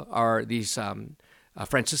 are these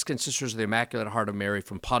Franciscan Sisters of the Immaculate Heart of Mary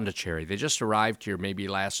from Pondicherry. They just arrived here maybe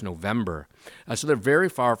last November. So they're very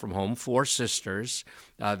far from home, 4 sisters.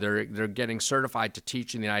 They're getting certified to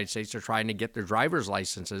teach in the United States. They're trying to get their driver's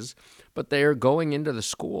licenses, but they're going into the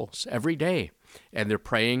schools every day. And they're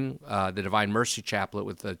praying the Divine Mercy Chaplet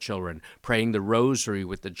with the children, praying the Rosary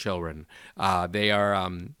with the children. They are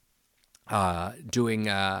doing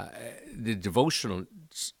the devotional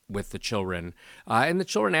with the children. And the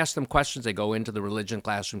children ask them questions. They go into the religion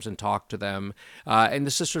classrooms and talk to them. And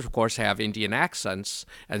the sisters, of course, have Indian accents.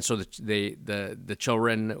 And so the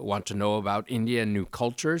children want to know about India and new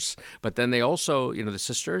cultures. But then they also, the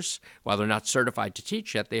sisters, while they're not certified to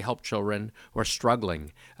teach yet, they help children who are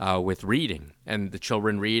struggling with reading. And the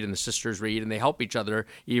children read and the sisters read, and they help each other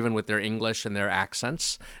even with their English and their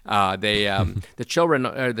accents.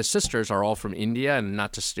 The sisters are all from India, and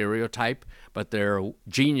not to stereotype, but they're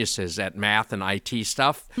geniuses at math and IT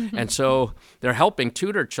stuff. And so they're helping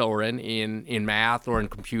tutor children in math or in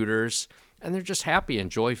computers, and they're just happy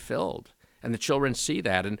and joy-filled. And the children see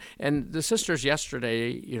that. And the sisters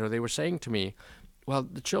yesterday, they were saying to me, well,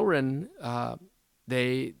 the children,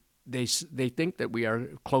 they think that we are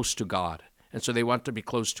close to God. And so they want to be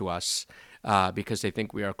close to us because they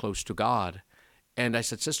think we are close to God. And I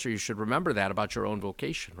said, sister, you should remember that about your own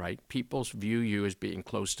vocation, right? People view you as being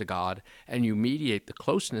close to God, and you mediate the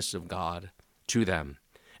closeness of God to them.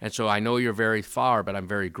 And so I know you're very far, but I'm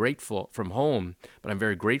very grateful from home, but I'm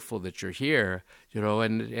very grateful that you're here,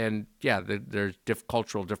 and yeah, there's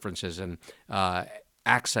cultural differences and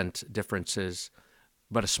accent differences,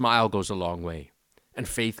 but a smile goes a long way, and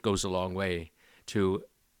faith goes a long way to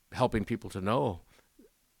helping people to know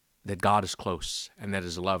that God is close and that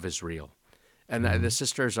his love is real. And the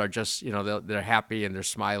sisters are just, they're happy and they're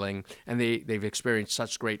smiling, and they've experienced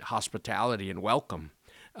such great hospitality and welcome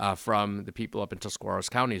from the people up in Tuscarawas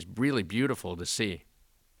County. It's really beautiful to see.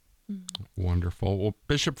 Wonderful. Well,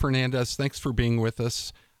 Bishop Fernandes, thanks for being with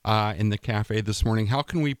us in the cafe this morning. How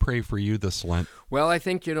can we pray for you this Lent? Well, I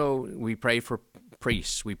think, we pray for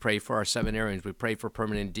priests. We pray for our seminarians. We pray for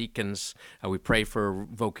permanent deacons. We pray for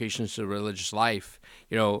vocations to religious life.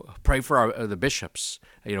 Pray for the bishops.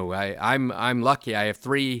 I'm lucky. I have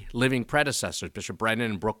 3 living predecessors: Bishop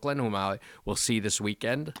Brennan in Brooklyn, whom I will see this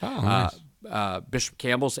weekend. Oh, nice. Bishop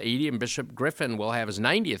Campbell's 80, and Bishop Griffin will have his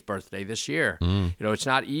 90th birthday this year. It's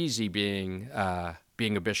not easy being a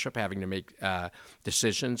bishop, having to make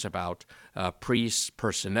decisions about priests,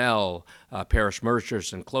 personnel, parish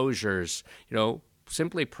mergers and closures.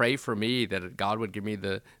 Simply pray for me that God would give me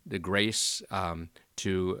the grace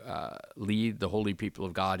to lead the holy people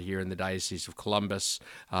of God here in the Diocese of Columbus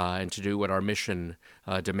and to do what our mission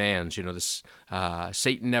demands.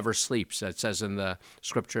 Satan never sleeps. It says in the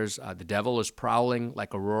scriptures, the devil is prowling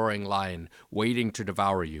like a roaring lion, waiting to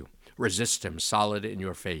devour you. Resist him, solid in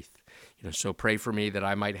your faith. So pray for me that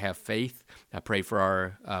I might have faith. Pray for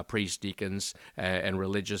our priests, deacons, and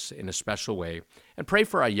religious in a special way. And pray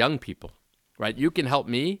for our young people. Right? You can help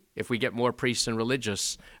me if we get more priests and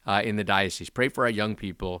religious in the diocese. Pray for our young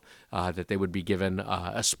people that they would be given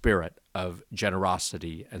a spirit of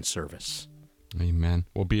generosity and service. Amen.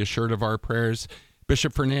 We'll be assured of our prayers.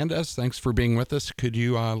 Bishop Fernandes, thanks for being with us. Could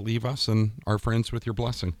you leave us and our friends with your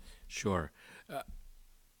blessing? Sure.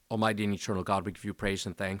 Almighty and eternal God, we give you praise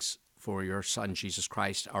and thanks for your Son, Jesus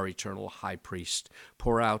Christ, our eternal high priest.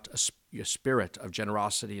 Pour out your spirit of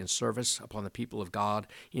generosity and service upon the people of God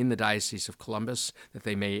in the Diocese of Columbus, that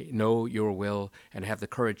they may know your will and have the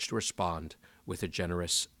courage to respond with a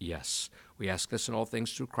generous yes. We ask this in all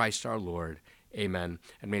things through Christ our Lord. Amen.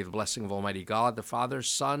 And may the blessing of Almighty God, the Father,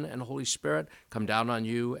 Son, and Holy Spirit come down on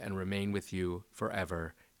you and remain with you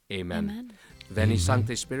forever. Amen. Amen. Veni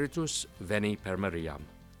Sancte Spiritus, veni per Mariam.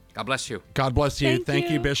 God bless you. God bless you. Thank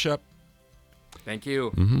you, Bishop. Thank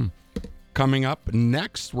you. Mm-hmm. Coming up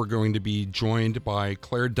next, we're going to be joined by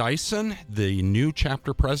Claire Dyson, the new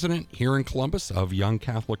chapter president here in Columbus of Young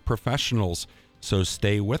Catholic Professionals. So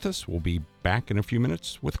stay with us. We'll be back in a few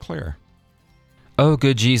minutes with Claire. O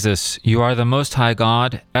good Jesus, you are the Most High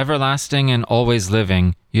God, everlasting and always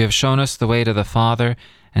living. You have shown us the way to the Father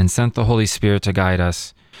and sent the Holy Spirit to guide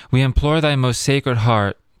us. We implore thy most sacred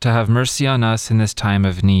heart to have mercy on us in this time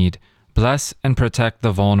of need. Bless and protect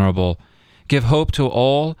the vulnerable. Give hope to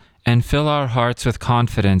all and fill our hearts with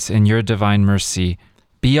confidence in your divine mercy.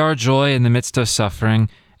 Be our joy in the midst of suffering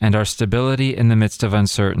and our stability in the midst of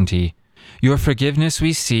uncertainty. Your forgiveness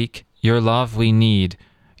we seek, your love we need,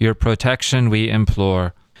 your protection we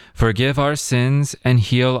implore. Forgive our sins and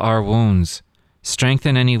heal our wounds.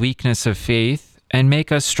 Strengthen any weakness of faith and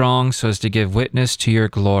make us strong so as to give witness to your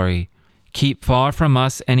glory. Keep far from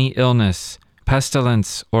us any illness,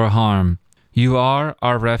 pestilence, or harm. You are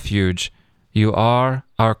our refuge. You are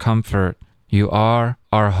our comfort. You are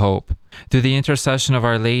our hope. Through the intercession of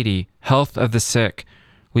Our Lady, health of the sick,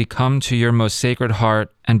 we come to your most sacred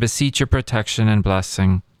heart and beseech your protection and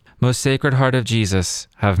blessing. Most Sacred Heart of Jesus,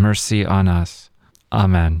 have mercy on us.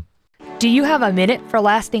 Amen. Do you have a minute for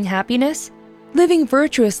lasting happiness? Living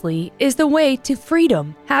virtuously is the way to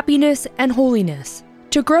freedom, happiness, and holiness.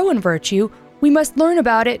 To grow in virtue, we must learn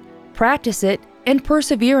about it, practice it, and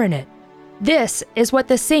persevere in it. This is what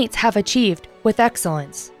the saints have achieved with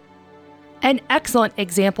excellence. An excellent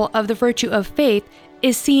example of the virtue of faith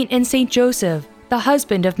is seen in St. Joseph, the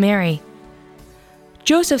husband of Mary.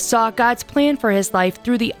 Joseph saw God's plan for his life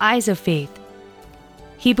through the eyes of faith.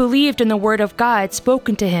 He believed in the word of God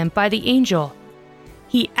spoken to him by the angel.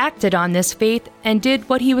 He acted on this faith and did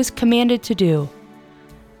what he was commanded to do.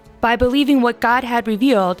 By believing what God had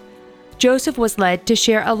revealed, Joseph was led to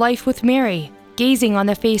share a life with Mary, gazing on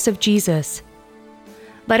the face of Jesus.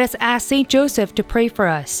 Let us ask St. Joseph to pray for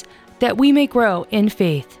us, that we may grow in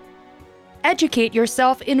faith. Educate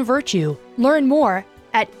yourself in virtue. Learn more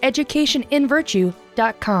at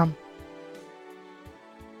educationinvirtue.com.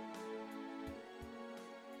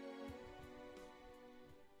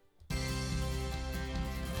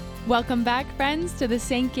 Welcome back, friends, to the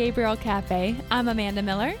St. Gabriel Café. I'm Amanda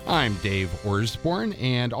Miller. I'm Dave Orsborn,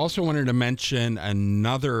 and also wanted to mention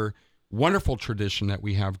another wonderful tradition that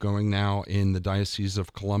we have going now in the Diocese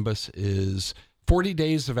of Columbus is 40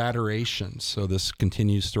 Days of Adoration. So this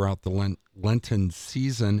continues throughout the Lenten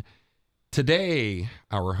season. Today,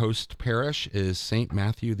 our host parish is St.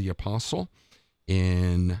 Matthew the Apostle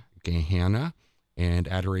in Gahanna, and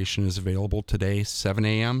adoration is available today, 7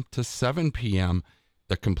 a.m. to 7 p.m.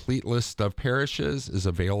 The complete list of parishes is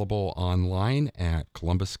available online at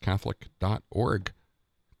columbuscatholic.org.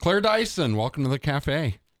 Claire Dyson, welcome to the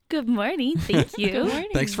cafe. Good morning. Thank you. Good morning.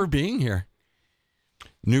 Thanks for being here.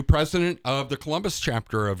 New president of the Columbus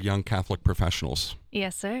chapter of Young Catholic Professionals.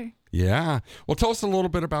 Yes, sir. Yeah. Well, tell us a little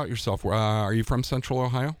bit about yourself. Are you from Central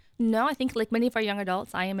Ohio? No, I think like many of our young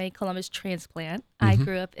adults, I am a Columbus transplant. I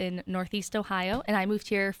grew up in Northeast Ohio, and I moved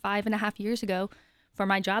here 5.5 years ago for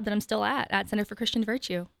my job that I'm still at Center for Christian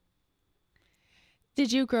Virtue.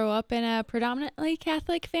 Did you grow up in a predominantly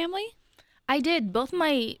Catholic family? I did. Both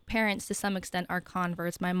my parents, to some extent, are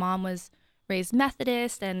converts. My mom was raised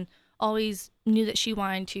Methodist and always knew that she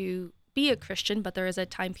wanted to be a Christian, but there was a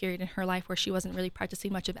time period in her life where she wasn't really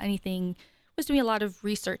practicing much of anything, was doing a lot of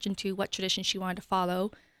research into what tradition she wanted to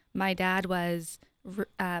follow. My dad was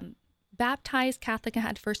baptized Catholic and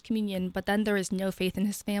had First Communion, but then there was no faith in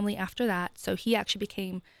his family after that. So he actually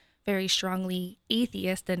became very strongly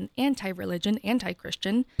atheist and anti-religion,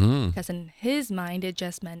 anti-Christian, because in his mind, it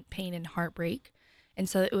just meant pain and heartbreak. And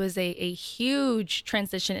so it was a huge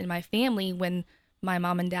transition in my family when my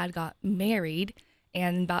mom and dad got married.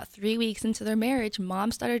 And about 3 weeks into their marriage,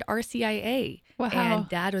 mom started RCIA. Wow. And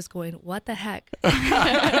dad was going, what the heck?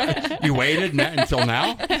 You waited until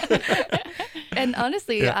now? And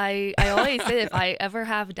honestly, Yeah. I always say if I ever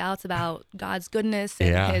have doubts about God's goodness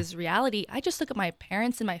and his reality, I just look at my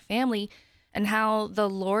parents and my family and how the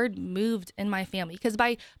Lord moved in my family. Because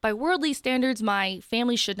by worldly standards, my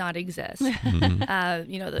family should not exist.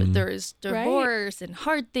 There's divorce and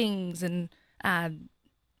hard things and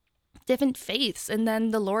different faiths. And then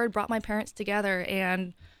the Lord brought my parents together.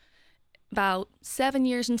 And about 7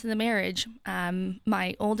 years into the marriage,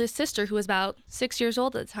 my oldest sister, who was about 6 years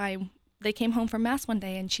old at the time, they came home from Mass one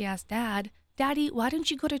day and she asked Daddy, why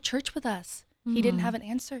don't you go to church with us? He didn't have an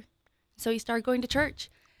answer. So he started going to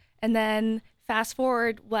church. And then fast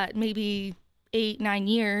forward, maybe 8-9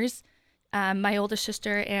 years, my oldest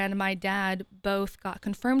sister and my dad both got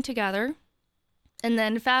confirmed together. And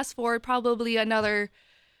then fast forward probably another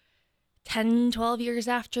 10-12 years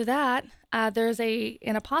after that, there's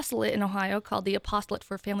an apostolate in Ohio called the Apostolate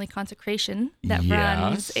for Family Consecration that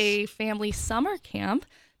runs a family summer camp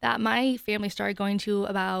that my family started going to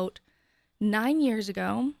about 9 years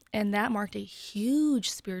ago. And that marked a huge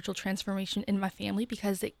spiritual transformation in my family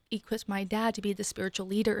because it equipped my dad to be the spiritual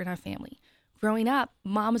leader in our family. Growing up,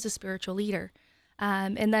 mom was a spiritual leader.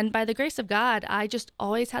 And then by the grace of God, I just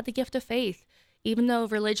always had the gift of faith. Even though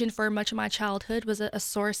religion for much of my childhood was a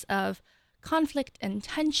source of conflict and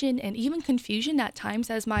tension and even confusion at times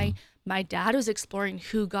as my dad was exploring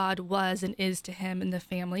who God was and is to him in the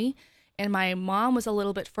family. And my mom was a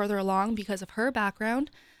little bit further along because of her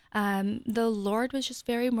background. The Lord was just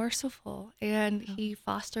very merciful, and he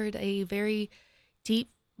fostered a very deep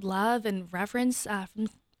love and reverence from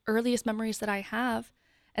earliest memories that I have.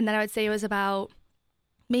 And then I would say it was about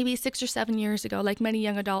maybe 6 or 7 years ago, like many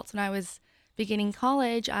young adults, when I was beginning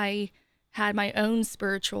college, I had my own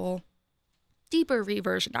spiritual, deeper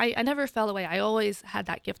reversion. I never fell away. I always had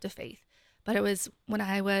that gift of faith. But it was when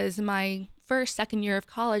I was in my second year of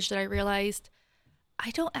college that I realized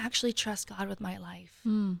I don't actually trust God with my life.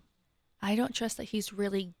 I don't trust that he's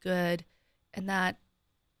really good and that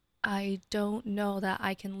I don't know that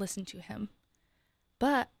I can listen to him.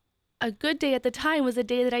 But a good day at the time was a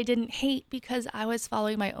day that I didn't hate because I was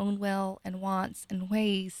following my own will and wants and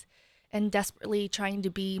ways and desperately trying to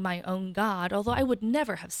be my own God, although I would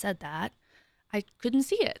never have said that. I couldn't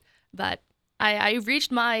see it. But I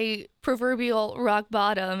reached my proverbial rock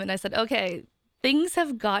bottom and I said, okay, things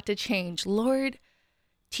have got to change. Lord,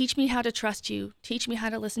 teach me how to trust you. Teach me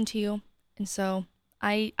how to listen to you. And so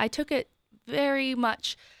I took it very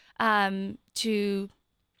much to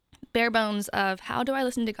bare bones of how do I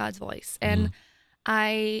listen to God's voice? And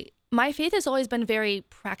my faith has always been very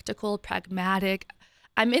practical, pragmatic.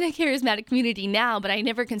 I'm in a charismatic community now, but I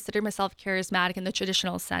never considered myself charismatic in the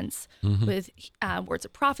traditional sense with words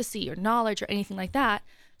of prophecy or knowledge or anything like that.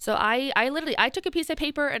 So I literally took a piece of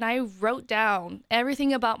paper and I wrote down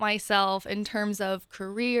everything about myself in terms of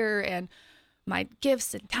career and my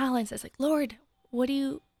gifts and talents. I was like, Lord,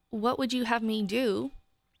 what would you have me do?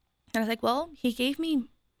 And I was like, well, he gave me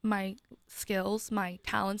my skills, my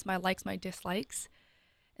talents, my likes, my dislikes.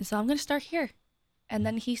 And so I'm going to start here. And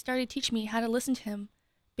then he started teaching me how to listen to him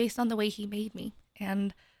based on the way he made me.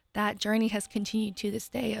 And that journey has continued to this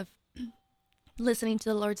day of listening to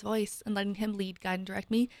the Lord's voice and letting him lead, guide, and direct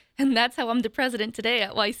me. And that's how I'm the president today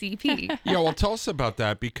at YCP. Yeah, well, tell us about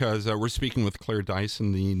that because we're speaking with Claire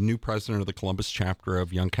Dyson, the new president of the Columbus chapter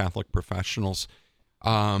of Young Catholic Professionals.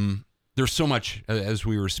 There's so much, as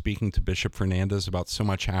we were speaking to Bishop Fernandes, about so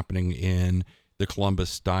much happening in the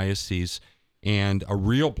Columbus diocese, and a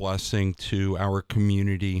real blessing to our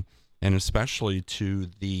community and especially to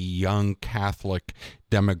the young Catholic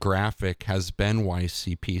demographic has been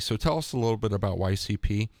YCP. So tell us a little bit about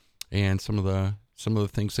YCP and some of the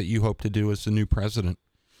things that you hope to do as the new president.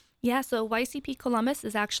 Yeah, so YCP Columbus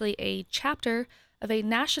is actually a chapter of a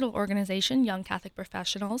national organization, Young Catholic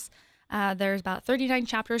Professionals. There's about 39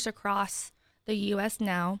 chapters across the U.S.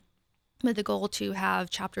 now, with the goal to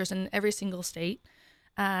have chapters in every single state.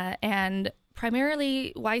 And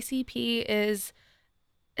primarily, YCP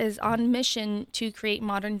is on mission to create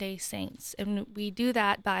modern-day saints. And we do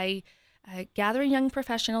that by gathering young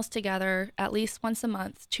professionals together at least once a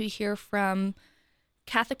month to hear from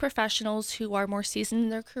Catholic professionals who are more seasoned in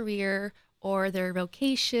their career or their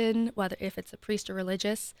vocation, whether if it's a priest or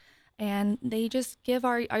religious, and they just give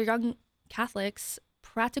our young Catholics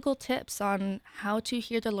practical tips on how to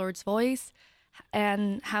hear the Lord's voice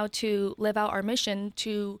and how to live out our mission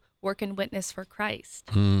to work and witness for Christ.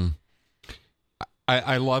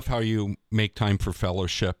 I love how you make time for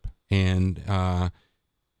fellowship and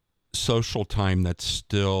social time that's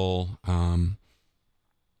still...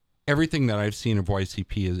 everything that I've seen of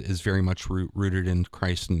YCP is very much rooted in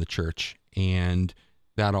Christ and the church, and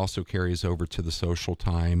that also carries over to the social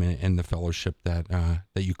time and the fellowship that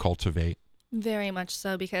you cultivate. Very much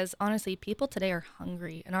so, because honestly, people today are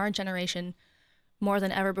hungry. In our generation, more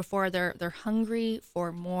than ever before, they're hungry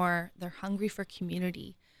for more. They're hungry for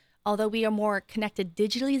community. Although we are more connected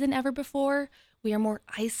digitally than ever before, we are more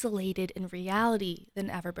isolated in reality than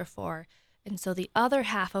ever before. And so the other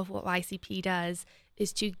half of what YCP does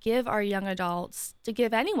is to give our young adults, to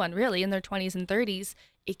give anyone really in their 20s and 30s,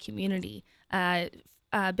 a community.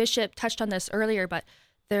 Bishop touched on this earlier, but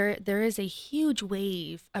there is a huge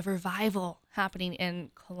wave of revival happening in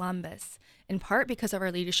Columbus, in part because of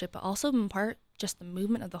our leadership, but also in part just the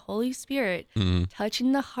movement of the Holy Spirit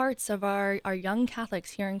touching the hearts of our young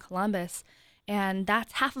Catholics here in Columbus. And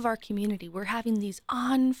that's half of our community. We're having these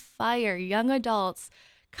on fire young adults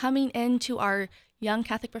coming into our young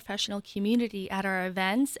Catholic professional community at our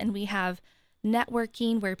events, and we have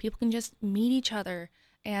networking where people can just meet each other,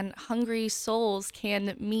 and hungry souls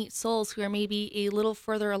can meet souls who are maybe a little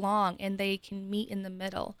further along, and they can meet in the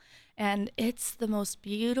middle. And it's the most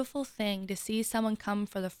beautiful thing to see someone come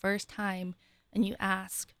for the first time and you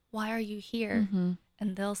ask, why are you here? Mm-hmm.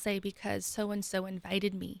 And they'll say, because so-and-so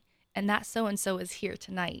invited me, and that so-and-so is here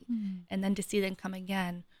tonight. And then to see them come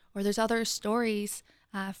again. Or there's other stories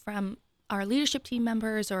from our leadership team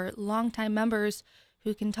members or longtime members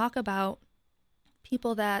who can talk about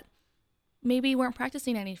people that maybe weren't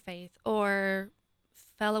practicing any faith or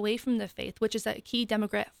fell away from the faith, which is a key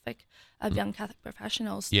demographic of young Catholic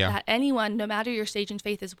professionals. Yeah. That anyone, no matter your stage in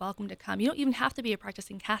faith, is welcome to come. You don't even have to be a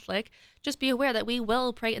practicing Catholic. Just be aware that we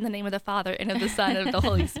will pray in the name of the Father and of the Son and of the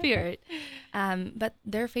Holy Spirit. But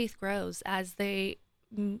their faith grows as they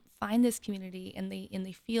find this community and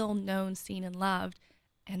they feel known, seen, and loved.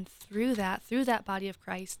 And through that body of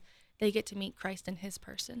Christ, they get to meet Christ in his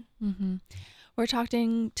person. Mm-hmm. We're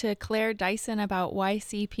talking to Claire Dyson about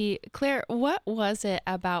YCP. Claire, what was it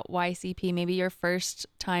about YCP, maybe your first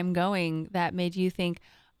time going, that made you think,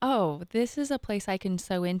 oh, this is a place I can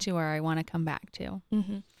sow into or I want to come back to?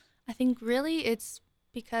 Mm-hmm. I think really it's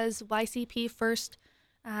because YCP first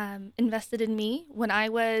invested in me when I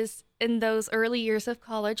was in those early years of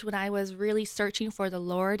college, when I was really searching for the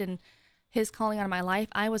Lord and his calling on my life.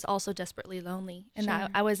 I was also desperately lonely. And Sure.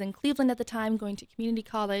 I was in Cleveland at the time, going to community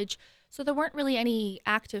college. So there weren't really any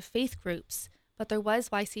active faith groups, but there was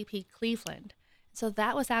YCP Cleveland. So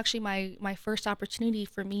that was actually my first opportunity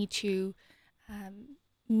for me to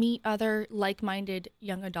meet other like-minded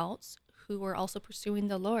young adults who were also pursuing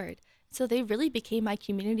the Lord. So they really became my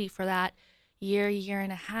community for that year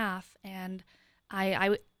and a half. And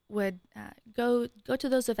I would go to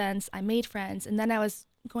those events. I made friends, and then I was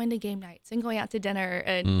going to game nights and going out to dinner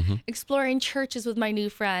and exploring churches with my new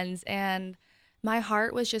friends. And my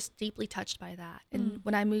heart was just deeply touched by that. And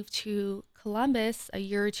when I moved to Columbus a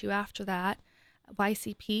year or two after that,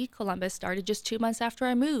 YCP Columbus started just 2 months after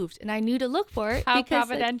I moved. And I knew to look for it. How because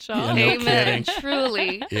providential. Yeah, no Amen. kidding.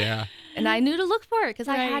 Truly. Yeah. And I knew to look for it because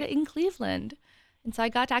I Right. had it in Cleveland. And so I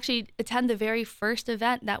got to actually attend the very first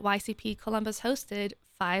event that YCP Columbus hosted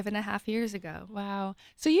 5.5 years ago. Wow.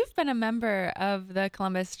 So you've been a member of the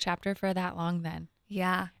Columbus chapter for that long then.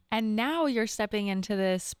 Yeah. And now you're stepping into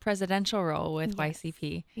this presidential role with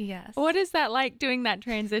YCP. Yes. What is that like, doing that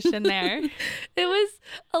transition there? It was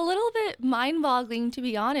a little bit mind-boggling, to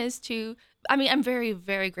be honest. I'm very,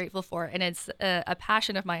 very grateful for it, and it's a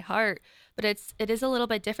passion of my heart. But it is a little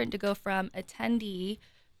bit different to go from attendee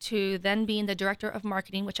to then being the director of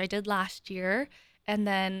marketing, which I did last year. And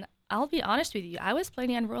then I'll be honest with you, I was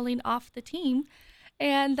planning on rolling off the team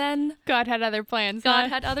And then God had other plans. God huh?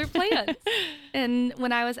 had other plans. And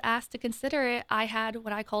when I was asked to consider it, I had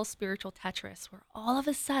what I call spiritual Tetris, where all of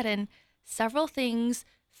a sudden, several things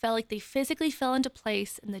felt like they physically fell into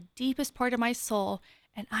place in the deepest part of my soul.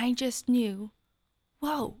 And I just knew,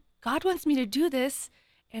 whoa, God wants me to do this.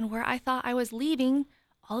 And where I thought I was leaving,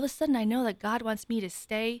 all of a sudden I know that God wants me to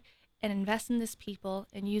stay and invest in this people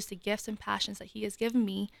and use the gifts and passions that he has given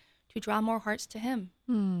me to draw more hearts to him.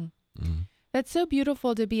 That's so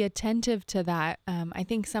beautiful to be attentive to that. I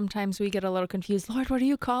think sometimes we get a little confused. Lord, what are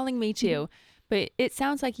you calling me to? But it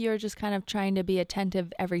sounds like you're just kind of trying to be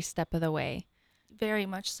attentive every step of the way. Very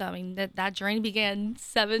much so. I mean, that journey began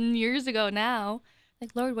 7 years ago now.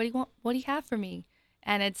 Like, Lord, what do you want? What do you have for me?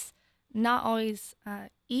 And it's not always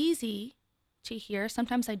easy to hear.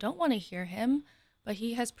 Sometimes I don't want to hear him, but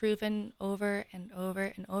he has proven over and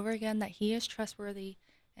over and over again that he is trustworthy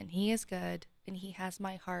and he is good and he has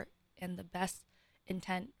my heart and the best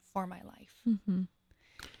intent for my life. Mm-hmm.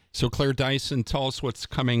 So Claire Dyson, tell us what's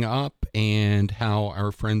coming up and how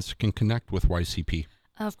our friends can connect with YCP.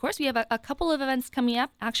 Of course, we have a couple of events coming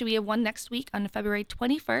up. Actually, we have one next week on February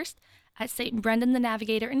 21st at St. Brendan the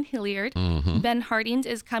Navigator in Hilliard. Ben Hardings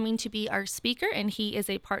is coming to be our speaker, and he is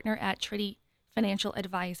a partner at Trinity Financial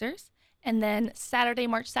Advisors. And then Saturday,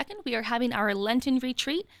 March 2nd, we are having our Lenten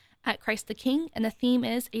retreat at Christ the King, and the theme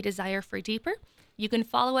is A Desire for Deeper. You can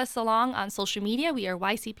follow us along on social media. We are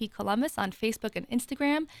YCP Columbus on Facebook and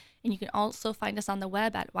Instagram, and you can also find us on the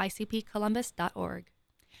web at ycpcolumbus.org.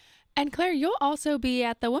 And Claire, you'll also be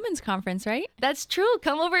at the Women's Conference, right? That's true.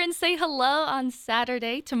 Come over and say hello on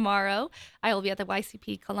Saturday, tomorrow. I will be at the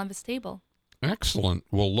YCP Columbus table. Excellent.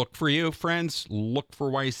 We'll look for you, friends. Look for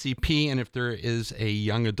YCP. And if there is a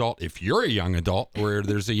young adult, if you're a young adult, or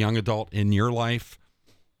there's a young adult in your life,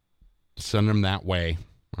 send them that way.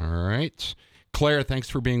 All right. Claire, thanks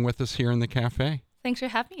for being with us here in the cafe. Thanks for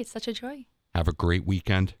having me. It's such a joy. Have a great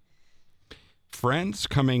weekend. Friends,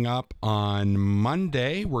 coming up on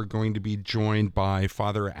Monday, we're going to be joined by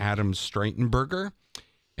Father Adam Streitenberger.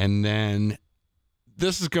 And then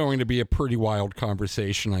this is going to be a pretty wild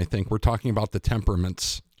conversation, I think. We're talking about the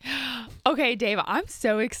temperaments. Okay, Dave, I'm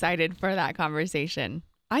so excited for that conversation.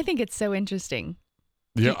 I think it's so interesting.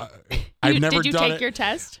 Yeah, I've never done it. Did you take your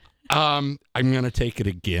test? I'm going to take it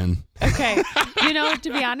again. Okay. To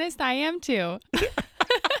be honest, I am too.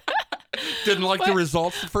 Didn't like the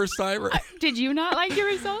results the first time? Did you not like your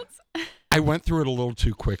results? I went through it a little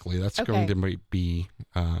too quickly. That's Okay. going to be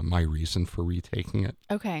my reason for retaking it.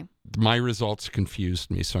 Okay. My results confused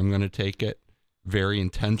me, so I'm going to take it very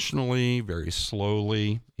intentionally, very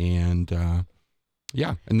slowly, and and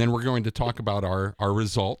then we're going to talk about our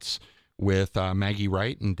results with Maggie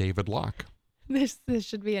Wright and David Locke. This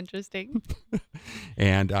should be interesting.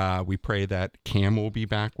 And we pray that Cam will be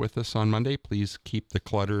back with us on Monday. Please keep the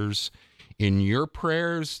Clutters in your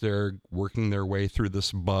prayers. They're working their way through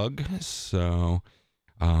this bug. So,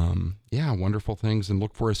 wonderful things. And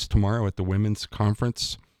look for us tomorrow at the Women's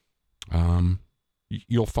Conference.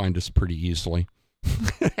 You'll find us pretty easily.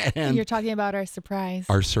 And you're talking about our surprise.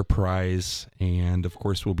 Our surprise. And, of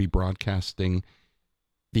course, we'll be broadcasting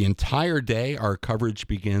the entire day. Our coverage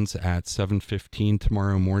begins at 7:15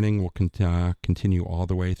 tomorrow morning. We'll continue all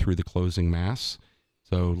the way through the closing Mass.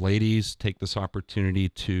 So, ladies, take this opportunity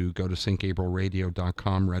to go to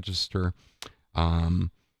stgabrielradio.com, register.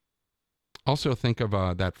 Also, think of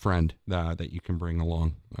that friend that you can bring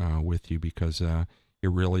along with you, because it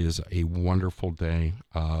really is a wonderful day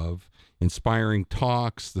of inspiring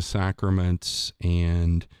talks, the sacraments,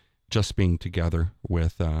 and just being together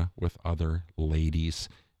with other ladies.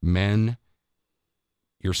 Men,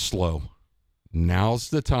 you're slow. Now's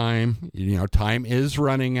the time. Time is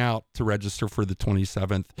running out to register for the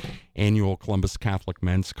 27th Annual Columbus Catholic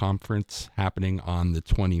Men's Conference happening on the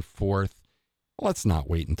 24th. Let's not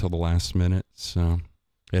wait until the last minute. So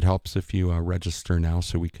it helps if you register now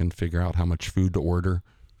so we can figure out how much food to order.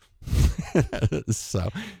 So,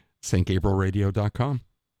 stgabrielradio.com.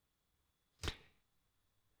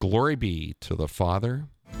 Glory be to the Father,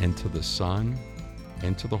 and to the Son,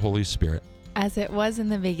 and to the Holy Spirit. As it was in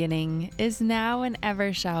the beginning, is now, and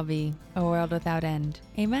ever shall be, a world without end.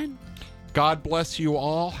 Amen. God bless you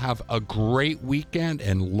all. Have a great weekend,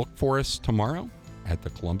 and look for us tomorrow at the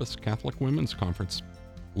Columbus Catholic Women's Conference.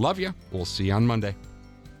 Love you. We'll see you on Monday.